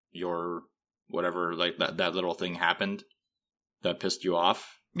your whatever, like that little thing happened that pissed you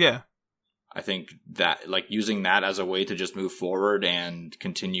off. Yeah. I think that, like, using that as a way to just move forward and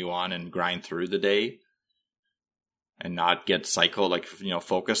continue on and grind through the day and not get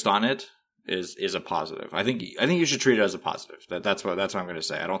focused on it is a positive. I think you should treat it as a positive. That's what I'm going to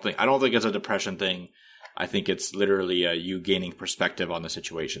say. I don't think it's a depression thing. I think it's literally you gaining perspective on the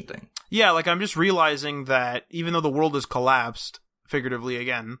situation thing. Yeah, like, I'm just realizing that even though the world has collapsed, figuratively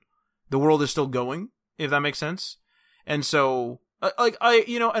again, the world is still going, if that makes sense. And so,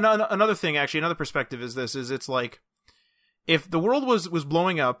 another thing, actually, another perspective is it's like, if the world was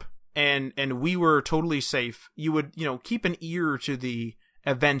blowing up and we were totally safe, you would, keep an ear to the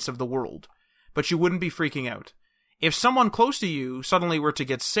events of the world, but you wouldn't be freaking out. If someone close to you suddenly were to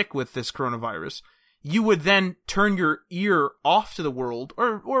get sick with this coronavirus, you would then turn your ear off to the world,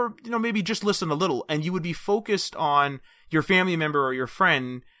 or maybe just listen a little, and you would be focused on your family member or your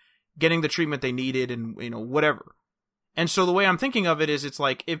friend getting the treatment they needed and, whatever. And so the way I'm thinking of it is, it's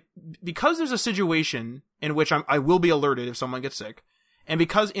like, because there's a situation in which I will be alerted if someone gets sick, and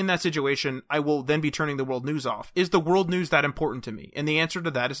because in that situation I will then be turning the world news off, is the world news that important to me? And the answer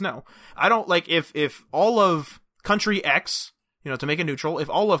to that is no. I don't, like, if all of country X, to make it neutral, if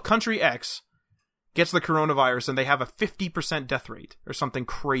all of country X gets the coronavirus and they have a 50% death rate or something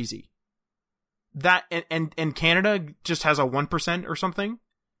crazy, that, and Canada just has a 1% or something,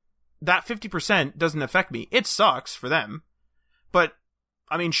 that 50% doesn't affect me. It sucks for them, but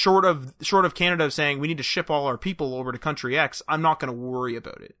I mean, short of Canada saying we need to ship all our people over to country X, I'm not going to worry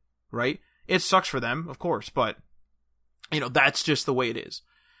about it, right? It sucks for them, of course, but that's just the way it is.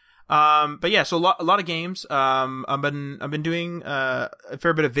 But yeah, so a lot of games. I've been doing a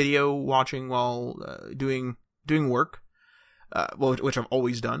fair bit of video watching while doing work, which I've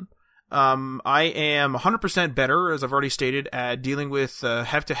always done. I am 100% better, as I've already stated, at dealing with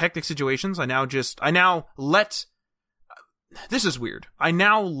hectic situations. I now let. This is weird. I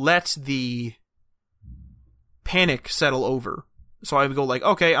now let the panic settle over. So I go like,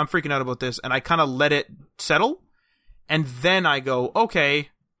 okay, I'm freaking out about this, and I kind of let it settle, and then I go, okay,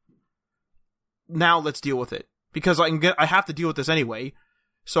 now let's deal with it, because I have to deal with this anyway.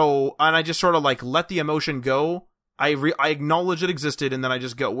 So, and I just sort of like let the emotion go. I acknowledge it existed, and then I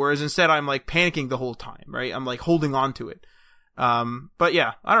just go. Whereas instead, I'm like panicking the whole time, right? I'm like holding on to it. But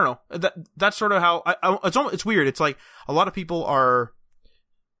yeah, I don't know. That's sort of how it's weird. It's like a lot of people are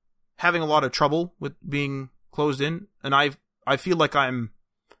having a lot of trouble with being closed in, and I feel like I'm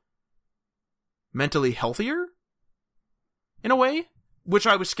mentally healthier in a way, which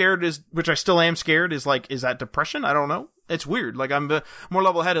I still am scared is that depression? I don't know. It's weird. Like, I'm more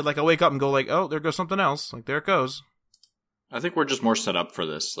level-headed. Like, I wake up and go like, oh, there goes something else. Like, there it goes. I think we're just more set up for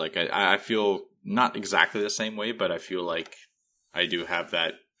this. Like, I feel not exactly the same way, but I feel like I do have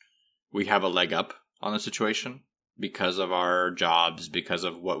that. We have a leg up on the situation because of our jobs, because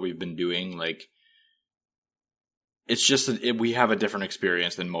of what we've been doing. Like, it's just we have a different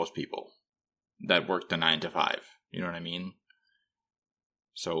experience than most people that work the 9 to 5. You know what I mean?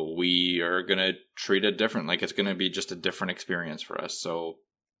 So we are going to treat it different. Like it's going to be just a different experience for us. So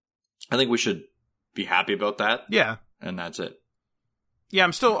I think we should be happy about that. Yeah. And that's it. Yeah,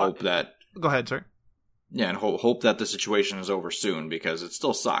 I'm still... Hope that... Go ahead, sir. Yeah, and hope that the situation is over soon, because it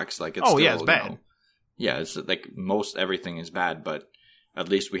still sucks. Like it's still, it's bad. You know, yeah, it's like most everything is bad, but at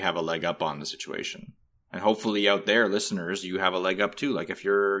least we have a leg up on the situation. And hopefully out there, listeners, you have a leg up too. Like if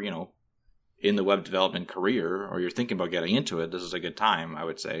you're, you know, in the web development career, or you're thinking about getting into it, this is a good time, I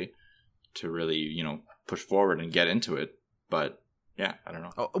would say, to really, you know, push forward and get into it. But yeah, I don't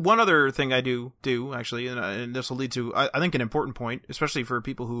know. One other thing I do actually, and this will lead to, I think, an important point, especially for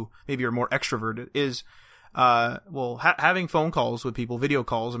people who maybe are more extroverted, is having phone calls with people, video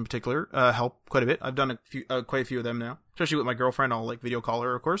calls in particular, help quite a bit. I've done quite a few of them now, especially with my girlfriend. I'll like video call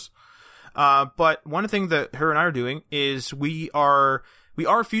her, of course. But one thing that her and I are doing is we are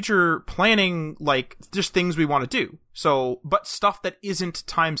future planning, like just things we want to do. So, but stuff that isn't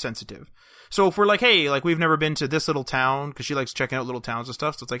time sensitive. So if we're like, hey, like we've never been to this little town, because she likes checking out little towns and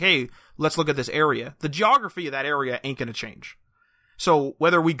stuff. So it's like, hey, let's look at this area. The geography of that area ain't going to change. So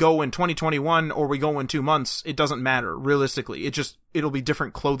whether we go in 2021 or we go in 2 months, it doesn't matter realistically. It'll be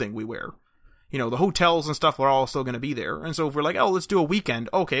different clothing we wear. You know, the hotels and stuff are all still going to be there. And so if we're like, oh, let's do a weekend.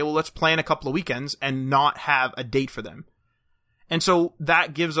 Okay, well, let's plan a couple of weekends and not have a date for them. And so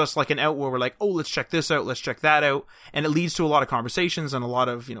that gives us like an out where we're like, oh, let's check this out, let's check that out. And it leads to a lot of conversations and a lot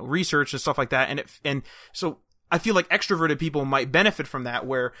of, you know, research and stuff like that. And so I feel like extroverted people might benefit from that,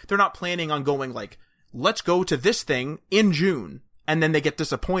 where they're not planning on going like, let's go to this thing in June. And then they get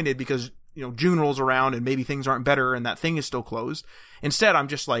disappointed because, you know, June rolls around and maybe things aren't better and that thing is still closed. Instead, I'm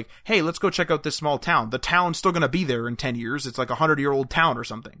just like, hey, let's go check out this small town. The town's still going to be there in 10 years. It's like a 100-year-old town or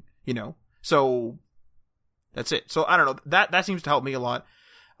something, you know? So that's it. So I don't know. That seems to help me a lot.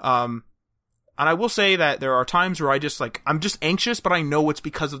 And I will say that there are times where I'm just anxious, but I know it's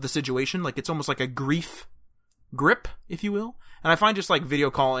because of the situation. Like it's almost like a grief grip, if you will. And I find just like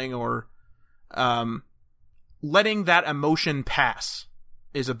video calling or, letting that emotion pass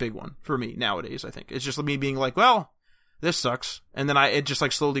is a big one for me nowadays. I think it's just me being like, well, this sucks. And then it just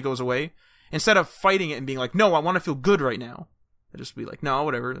like slowly goes away, instead of fighting it and being like, no, I want to feel good right now. I just be like, no,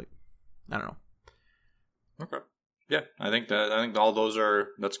 whatever. Like, I don't know. Okay. Yeah, I think all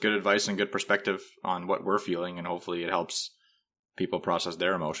that's good advice and good perspective on what we're feeling, and hopefully it helps people process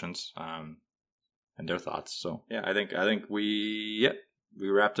their emotions and their thoughts. So yeah, I think we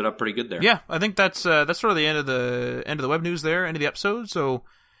wrapped it up pretty good there. Yeah, I think that's sort of the end of the web news there, end of the episode. So,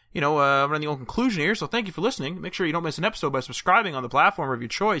 you know, we're in the old conclusion here. So thank you for listening. Make sure you don't miss an episode by subscribing on the platform of your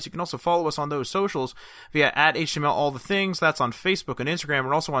choice. You can also follow us on those socials via @HTML All the Things. That's on Facebook and Instagram.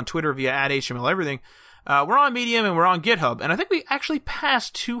 We're also on Twitter via @HTML Everything. We're on Medium and we're on GitHub. And I think we actually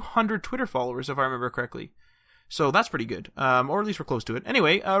passed 200 Twitter followers, if I remember correctly. So that's pretty good. Or at least we're close to it.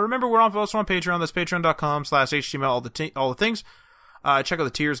 Anyway, remember we're also on Patreon. That's patreon.com/HTML all the things. Check out the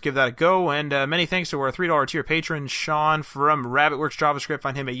tiers, give that a go, and many thanks to our $3 tier patron, Sean from RabbitWorks JavaScript.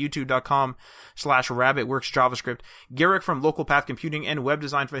 Find him at youtube.com/RabbitWorks JavaScript. Garrick from Local Path Computing and Web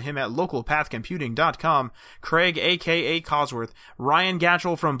Design. Find him at localpathcomputing.com. Craig, a.k.a. Cosworth. Ryan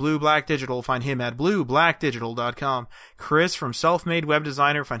Gatchell from Blue Black Digital. Find him at blueblackdigital.com. Chris from Self-Made Web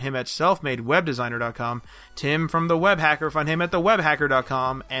Designer. Find him at selfmadewebdesigner.com. Tim from The Web Hacker. Find him at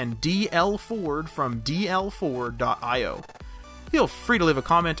thewebhacker.com. And DL Ford from dlford.io. Feel free to leave a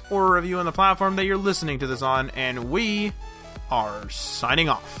comment or a review on the platform that you're listening to this on, and we are signing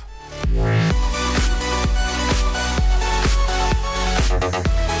off.